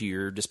coming into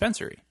your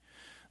dispensary.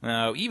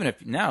 Now,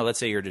 let's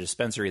say you're at a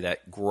dispensary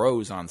that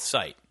grows on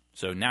site.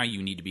 So now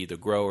you need to be the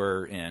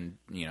grower and,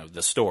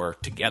 the store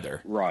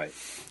together. Right.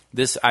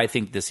 I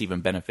think this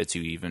even benefits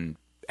you even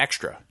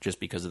extra just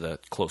because of the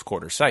close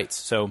quarter sites.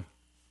 So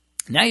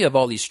now you have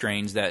all these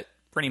strains that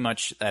pretty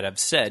much that have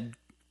said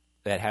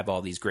that have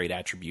all these great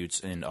attributes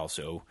and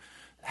also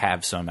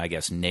have some, I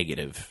guess,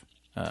 negative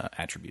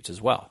attributes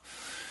as well.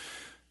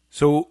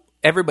 So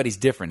everybody's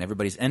different.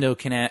 Everybody's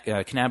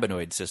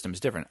endocannabinoid system is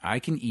different. I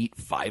can eat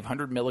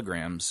 500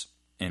 milligrams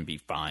and be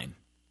fine.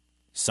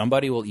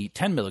 Somebody will eat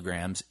 10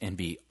 milligrams and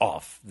be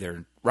off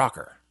their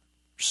rocker.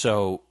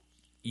 So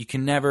you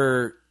can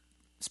never,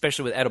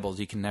 especially with edibles,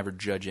 you can never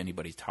judge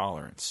anybody's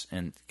tolerance.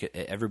 And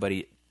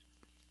everybody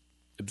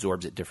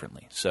absorbs it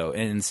differently. So,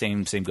 and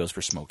the same goes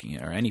for smoking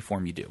it or any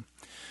form you do.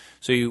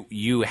 So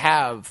you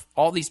have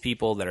all these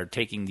people that are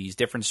taking these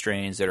different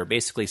strains that are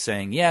basically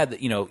saying, I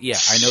know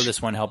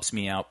this one helps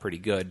me out pretty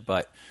good,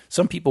 but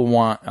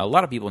a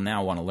lot of people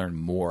now want to learn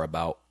more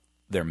about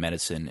their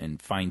medicine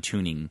and fine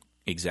tuning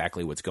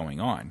exactly what's going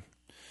on.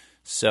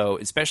 So,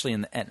 especially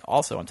and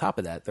also on top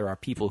of that, there are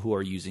people who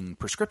are using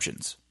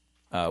prescriptions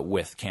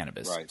with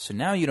cannabis. Right. So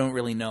now you don't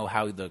really know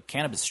how the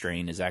cannabis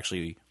strain is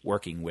actually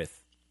working with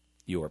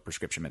your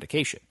prescription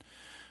medication.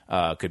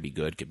 Could be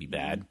good, could be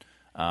bad.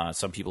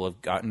 Some people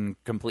have gotten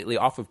completely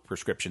off of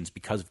prescriptions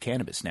because of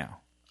cannabis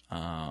now.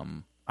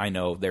 I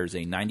know there's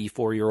a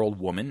 94-year-old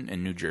woman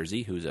in New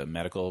Jersey who's a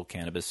medical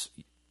cannabis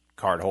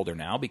card holder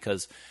now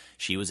because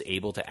she was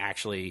able to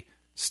actually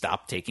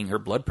stop taking her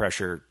blood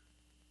pressure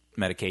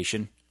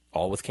medication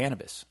all with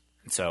cannabis.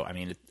 So, I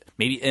mean,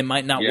 maybe it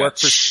might not work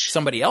for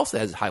somebody else that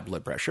has high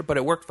blood pressure, but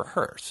it worked for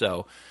her.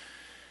 So,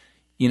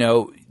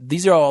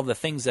 these are all the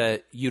things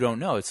that you don't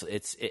know.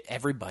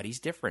 Everybody's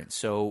different.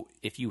 So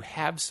if you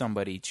have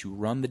somebody to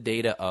run the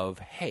data of,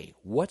 hey,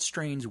 what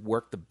strains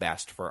work the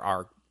best for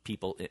our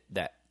people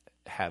that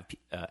have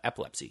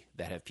epilepsy,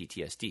 that have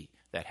PTSD,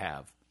 that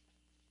have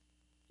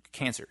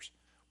cancers,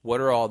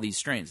 what are all these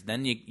strains?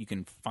 Then you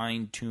can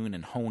fine tune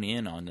and hone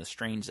in on the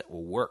strains that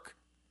will work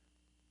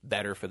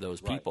better for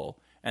those people.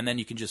 Right. And then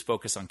you can just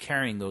focus on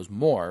carrying those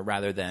more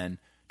rather than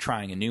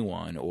trying a new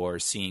one or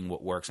seeing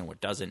what works and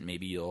what doesn't.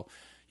 Maybe you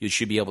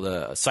should be able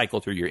to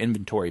cycle through your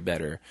inventory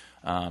better.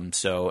 And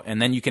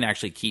then you can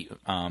actually keep,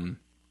 I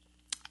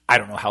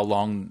don't know how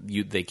long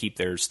they keep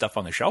their stuff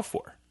on the shelf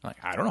for.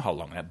 Like, I don't know how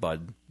long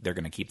they're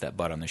going to keep that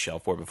bud on the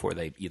shelf for before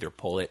they either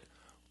pull it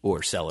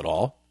or sell it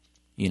all,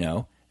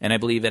 And I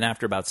believe that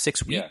after about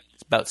 6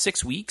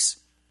 weeks,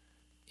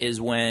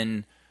 is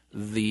when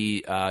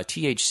the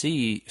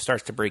THC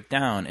starts to break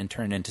down and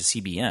turn into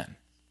CBN.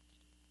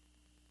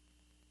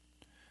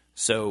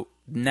 So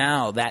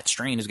now that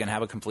strain is going to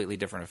have a completely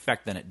different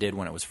effect than it did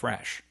when it was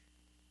fresh.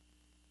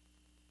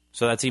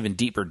 So that's even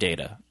deeper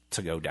data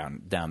to go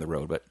down the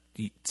road. But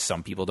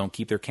some people don't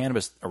keep their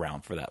cannabis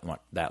around for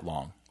that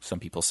long. Some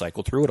people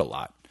cycle through it a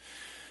lot.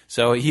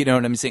 So you know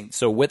what I'm saying?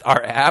 So with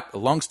our app,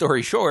 long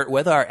story short,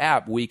 with our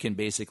app, we can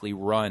basically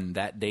run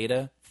that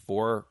data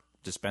for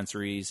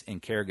dispensaries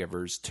and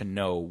caregivers to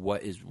know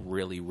what is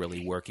really,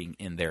 really working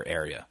in their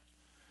area.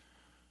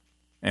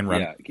 And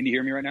run. Yeah. Can you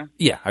hear me right now?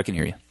 Yeah, I can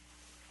hear you.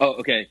 Oh,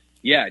 okay.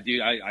 Yeah,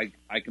 dude,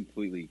 I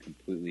completely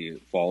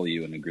follow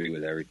you and agree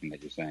with everything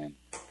that you're saying.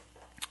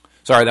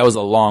 Sorry, that was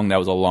a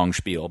long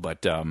spiel,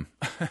 but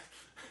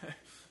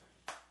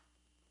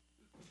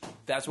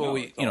that's what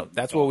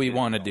we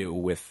want to do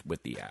with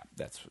the app.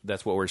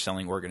 That's what we're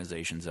selling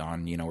organizations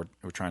on.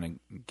 We're trying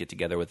to get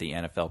together with the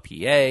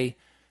NFLPA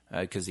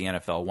because the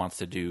NFL wants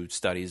to do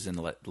studies and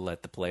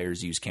let the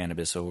players use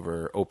cannabis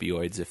over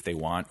opioids if they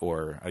want,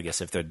 or I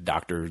guess if the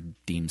doctor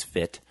deems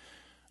fit.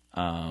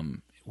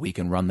 We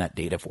can run that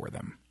data for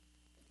them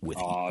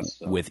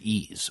with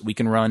ease. We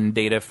can run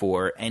data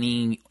for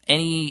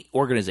any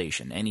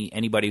organization,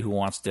 anybody who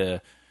wants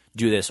to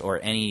do this, or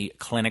any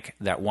clinic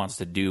that wants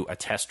to do a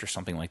test or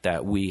something like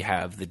that. We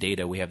have the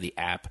data, we have the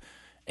app,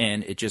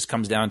 and it just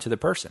comes down to the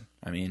person.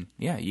 I mean,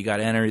 yeah, you got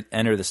to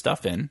enter the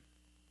stuff in,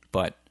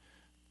 but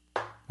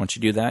once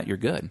you do that, you're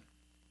good.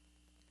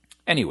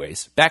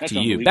 Anyways, back to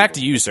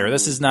you, sir.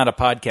 This is not a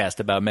podcast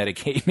about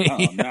medicating me.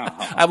 Oh, no.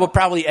 I will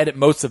probably edit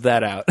most of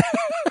that out.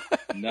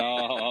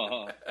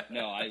 No,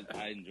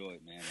 I enjoy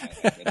it, man.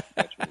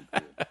 That's really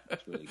cool.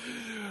 That's really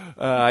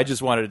cool. I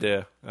just wanted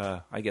to,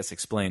 I guess,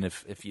 explain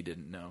if you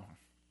didn't know.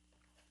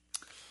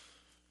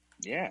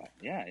 Yeah.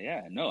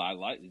 No, I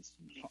like it. It's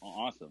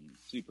awesome,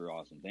 super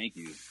awesome. Thank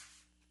you.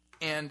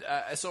 And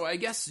so I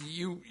guess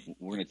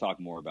we're going to talk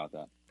more about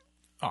that.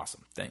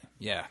 Awesome.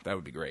 Yeah, that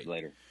would be great.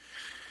 Later.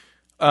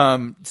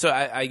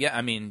 So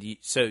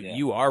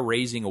you are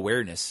raising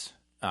awareness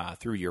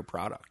through your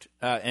product,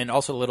 and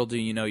also little do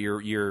you know,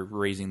 you're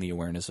raising the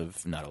awareness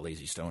of not a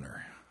lazy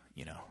stoner.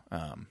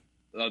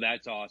 Oh,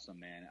 that's awesome,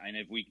 man. And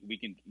if we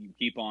can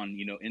keep on,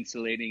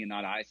 insulating and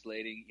not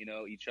isolating,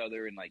 each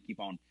other, and like keep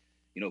on,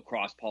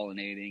 cross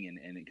pollinating,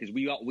 and because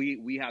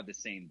we have the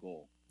same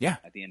goal. Yeah.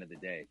 At the end of the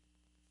day.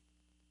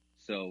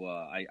 So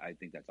I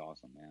think that's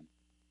awesome, man.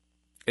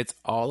 It's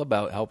all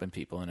about helping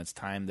people, and it's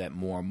time that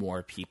more and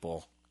more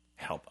people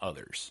help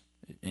others.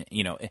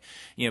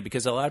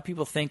 Because a lot of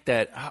people think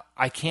that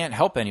I can't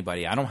help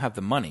anybody. I don't have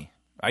the money.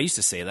 I used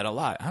to say that a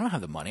lot. I don't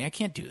have the money. I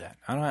can't do that.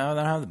 I don't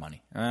have the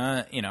money.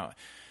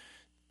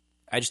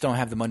 I just don't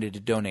have the money to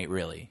donate,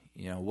 really.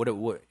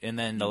 And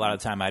then a lot of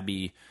the time I'd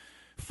be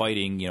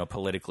fighting,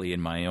 politically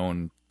in my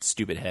own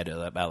stupid head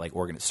about like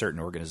certain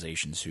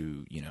organizations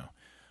who,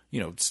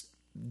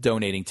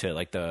 donating to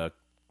like the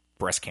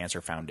Breast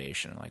Cancer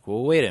Foundation. Like,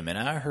 well, wait a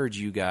minute. I heard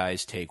you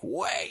guys take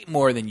way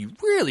more than you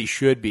really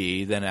should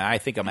be. Then I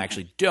think I'm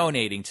actually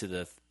donating to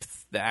the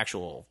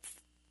actual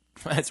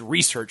that's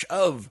research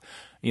of,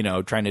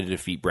 trying to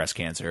defeat breast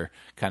cancer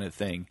kind of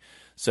thing.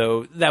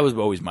 So that was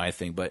always my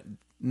thing. But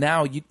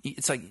now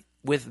it's like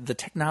with the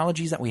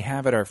technologies that we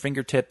have at our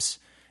fingertips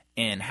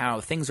and how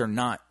things are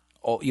not,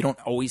 you don't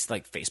always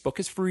like Facebook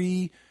is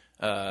free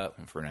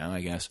for now,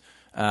 I guess.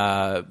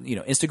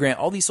 Instagram,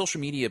 all these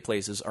social media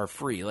places are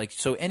free. Like,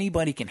 so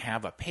anybody can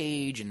have a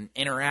page and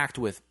interact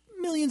with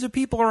millions of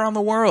people around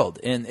the world.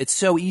 And it's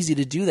so easy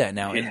to do that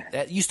now. Yeah. And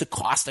that used to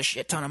cost a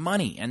shit ton of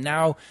money. And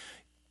now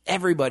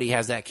everybody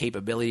has that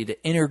capability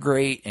to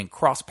integrate and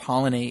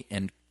cross-pollinate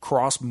and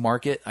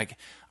cross-market. Like,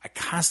 I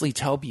constantly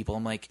tell people,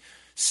 I'm like,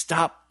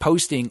 stop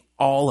posting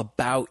all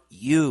about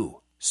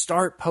you.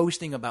 Start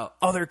posting about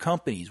other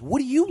companies. What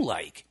do you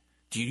like?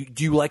 Do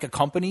you like a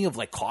company of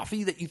like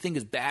coffee that you think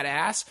is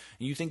badass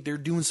and you think they're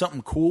doing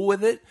something cool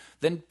with it?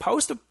 Then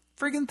post a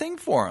friggin' thing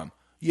for them.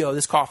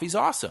 This coffee's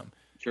awesome.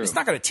 True. It's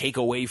not going to take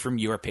away from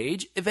your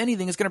page. If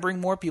anything, it's going to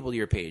bring more people to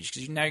your page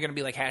because now you're going to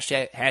be like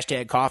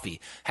hashtag coffee,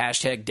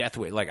 hashtag Death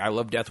Wish. Like, I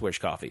love Death Wish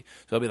coffee.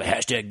 So I'll be like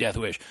hashtag Death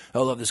Wish. I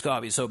love this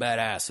coffee. It's so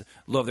badass.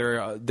 Love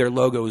their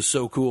logo is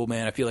so cool,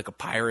 man. I feel like a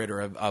pirate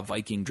or a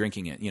Viking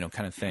drinking it,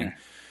 kind of thing.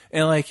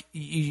 And like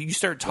you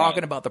start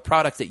talking about the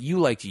product that you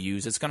like to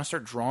use, it's going to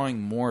start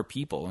drawing more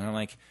people. And I'm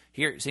like,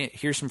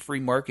 here's some free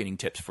marketing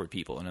tips for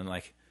people. And I'm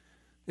like,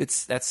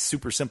 that's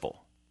super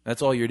simple.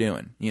 That's all you're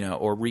doing,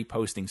 or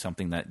reposting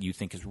something that you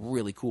think is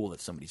really cool that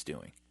somebody's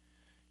doing.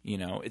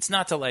 It's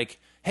not to like,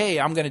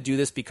 hey, I'm going to do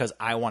this because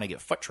I want to get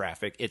foot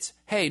traffic. It's,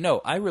 hey, no,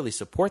 I really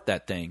support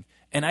that thing.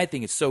 And I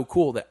think it's so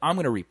cool that I'm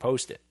going to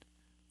repost it.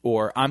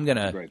 Or I'm going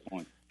to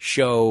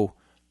show,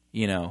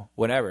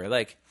 whatever.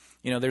 Like,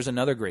 there's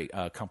another great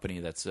company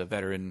that's a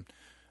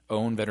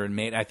veteran-owned,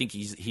 veteran-made. I think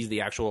he's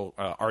the actual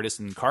artist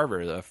and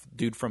carver, the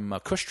dude from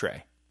Kush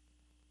Tray.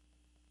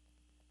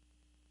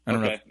 I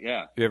don't know if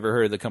you ever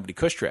heard of the company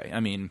Kush Tray.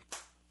 I mean,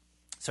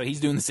 so he's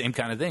doing the same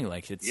kind of thing.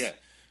 Like, it's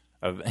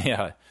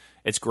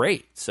it's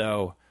great.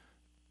 So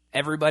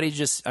everybody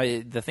just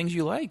the things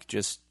you like,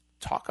 just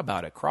talk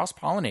about it,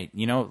 cross-pollinate.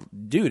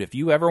 Dude, if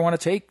you ever want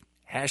to take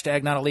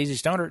hashtag not a lazy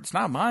stoner, it's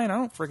not mine. I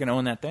don't freaking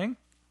own that thing.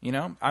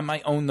 I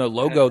might own the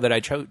logo that I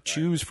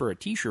choose for a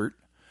T-shirt,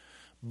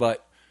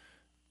 but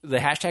the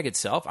hashtag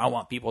itself, I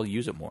want people to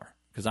use it more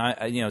because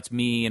it's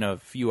me and a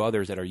few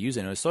others that are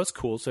using it, so it's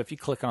cool. So if you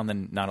click on the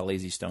Not a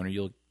Lazy Stoner,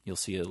 you'll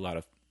see a lot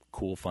of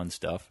cool, fun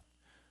stuff.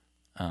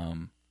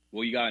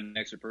 Well, you got an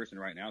extra person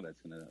right now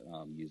that's going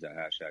to use that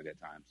hashtag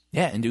at times.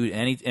 Yeah, and do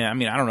anything. I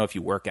mean, I don't know if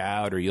you work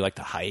out or you like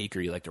to hike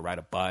or you like to ride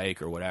a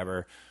bike or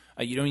whatever.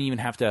 You don't even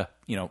have to,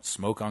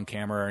 smoke on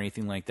camera or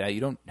anything like that.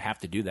 You don't have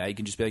to do that. You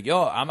can just be like,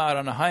 yo, I'm out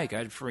on a hike.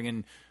 I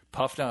friggin'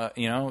 puffed,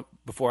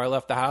 before I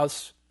left the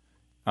house.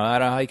 I'm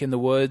out on a hike in the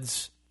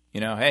woods.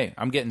 Hey,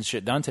 I'm getting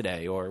shit done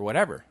today or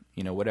whatever,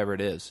 whatever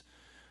it is.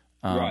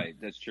 Right,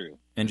 that's true.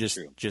 And just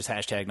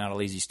hashtag not a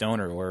lazy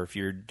stoner, or if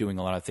you're doing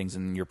a lot of things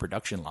in your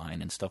production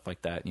line and stuff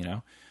like that,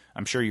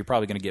 I'm sure you're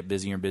probably going to get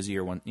busier and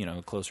busier when,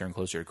 closer and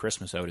closer to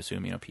Christmas, I would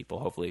assume, people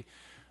hopefully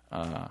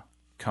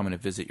coming to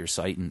visit your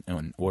site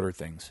and order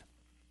things.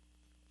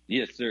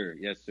 Yes, sir.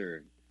 Yes,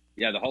 sir.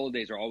 Yeah, the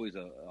holidays are always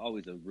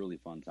a really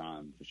fun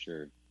time for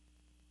sure.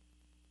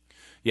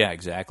 Yeah,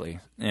 exactly.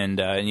 And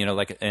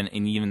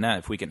and even that,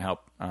 if we can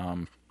help,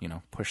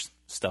 push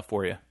stuff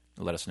for you,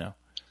 let us know.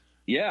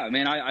 Yeah,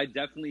 man, I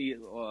definitely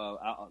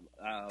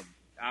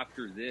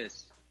after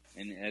this,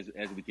 and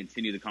as we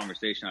continue the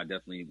conversation,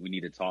 we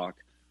need to talk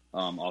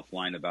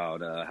offline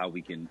about how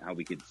we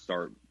could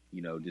start,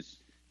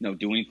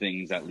 doing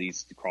things at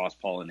least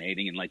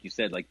cross-pollinating, and like you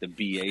said, like the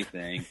BA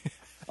thing,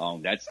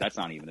 that's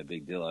not even a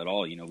big deal at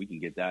all. We can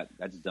get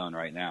that's done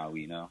right now.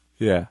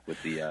 Yeah,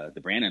 with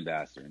the brand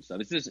ambassador and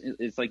stuff.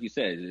 It's like you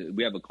said,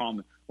 we have a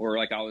common, or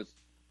like I was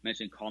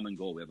mentioning, common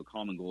goal. We have a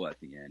common goal at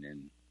the end,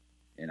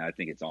 and I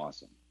think it's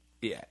awesome.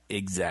 Yeah,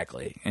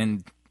 exactly.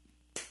 And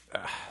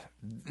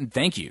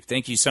thank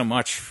you so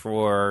much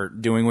for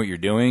doing what you're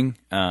doing.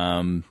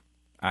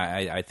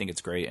 I think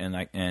it's great,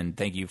 and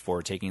thank you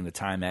for taking the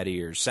time out of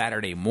your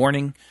Saturday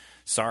morning.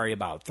 Sorry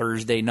about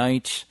Thursday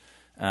night,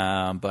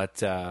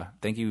 but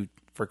thank you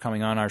for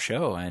coming on our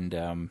show.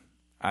 And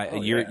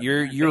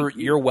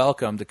you're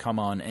welcome to come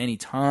on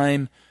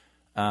anytime.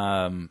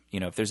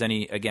 If there's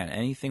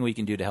anything we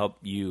can do to help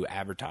you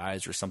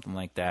advertise or something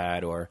like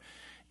that, or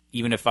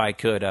even if I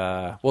could,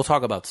 we'll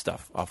talk about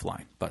stuff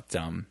offline. But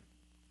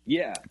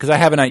because I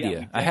have an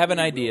idea. I have an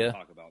idea.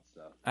 Talk about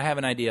stuff. I have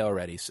an idea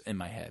already in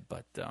my head,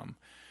 but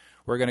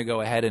we're going to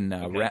go ahead and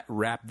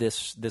wrap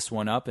this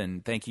one up.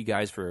 And thank you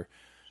guys for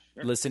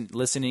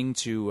listening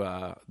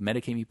to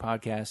Medicate Me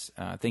podcast.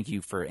 Thank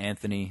you for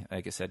Anthony,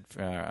 like I said,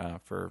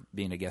 for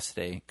being a guest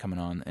today, coming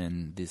on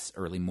in this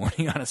early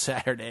morning on a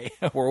Saturday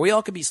where we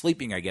all could be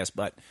sleeping, I guess.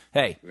 But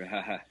hey,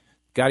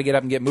 got to get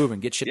up and get moving,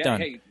 get shit done.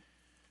 Hey.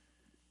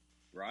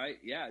 Right?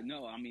 Yeah.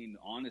 No, I mean,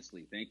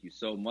 honestly, thank you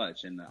so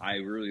much. And I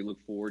really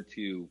look forward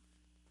to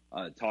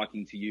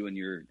talking to you and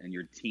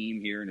your team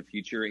here in the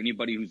future.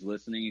 Anybody who's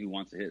listening who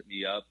wants to hit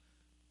me up,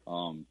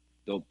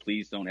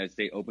 please don't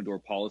hesitate. Open door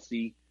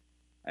policy.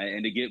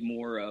 And to get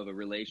more of a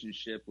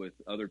relationship with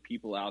other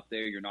people out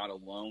there, you're not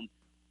alone.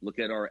 Look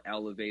at our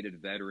Elevated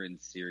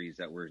Veterans series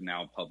that we're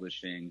now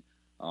publishing.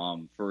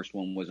 First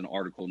one was an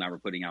article. Now we're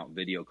putting out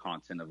video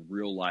content of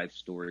real life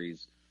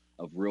stories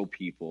of real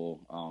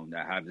people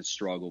that have the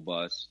struggle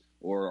bus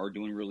or are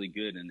doing really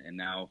good, and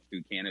now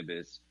through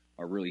cannabis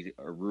are really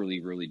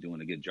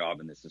doing a good job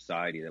in the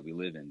society that we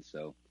live in.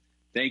 So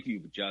thank you,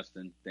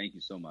 Justin. Thank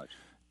you so much.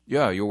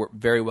 Yeah, you're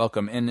very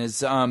welcome. And is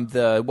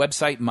the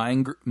website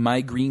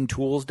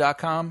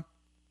mygreentools.com?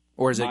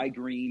 Or is it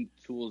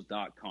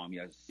mygreentools.com?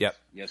 Yes. Yep.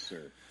 Yes,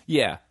 sir.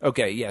 Yeah.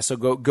 Okay. Yeah. So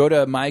go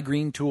to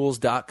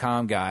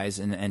mygreentools.com, guys,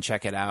 and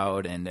check it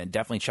out, and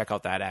definitely check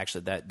out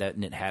that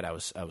knit hat I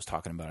was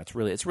talking about.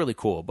 It's really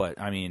cool. But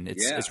I mean,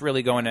 it's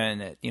really going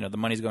to, the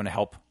money's going to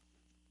help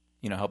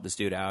this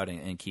dude out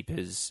and keep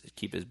his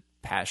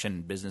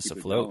passion business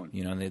afloat.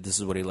 This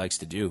is what he likes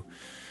to do.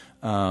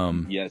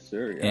 Yes,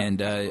 sir. Yeah.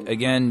 And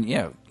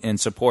again, and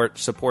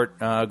support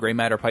Gray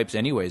Matter Pipes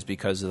anyways,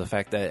 because of the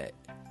fact that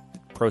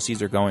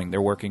proceeds are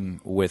they're working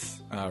with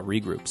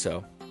Regroup.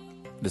 So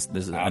this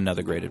is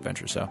another great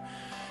adventure. So,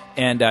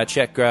 and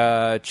check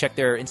their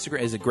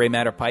Instagram. Is it Gray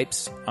Matter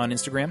Pipes on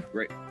Instagram?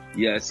 Great.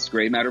 Yes,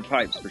 Gray Matter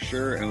Pipes for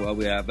sure. And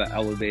we have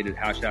elevated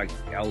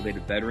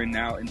veteran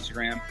now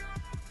Instagram.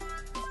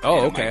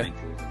 Oh, okay.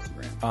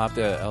 I'll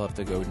have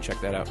to go and check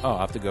that out. Oh, I'll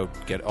have to go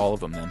get all of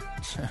them then.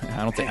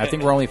 I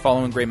think we're only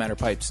following Gray Matter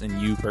Pipes and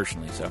you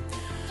personally. So,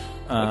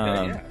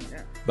 yeah.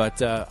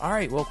 But all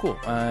right, well, cool.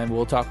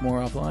 We'll talk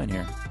more offline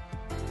here.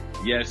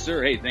 Yes,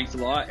 sir. Hey, thanks a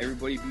lot.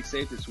 Everybody be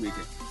safe this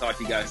weekend. Talk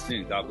to you guys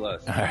soon. God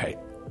bless. All right.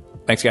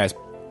 Thanks, guys.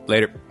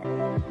 Later.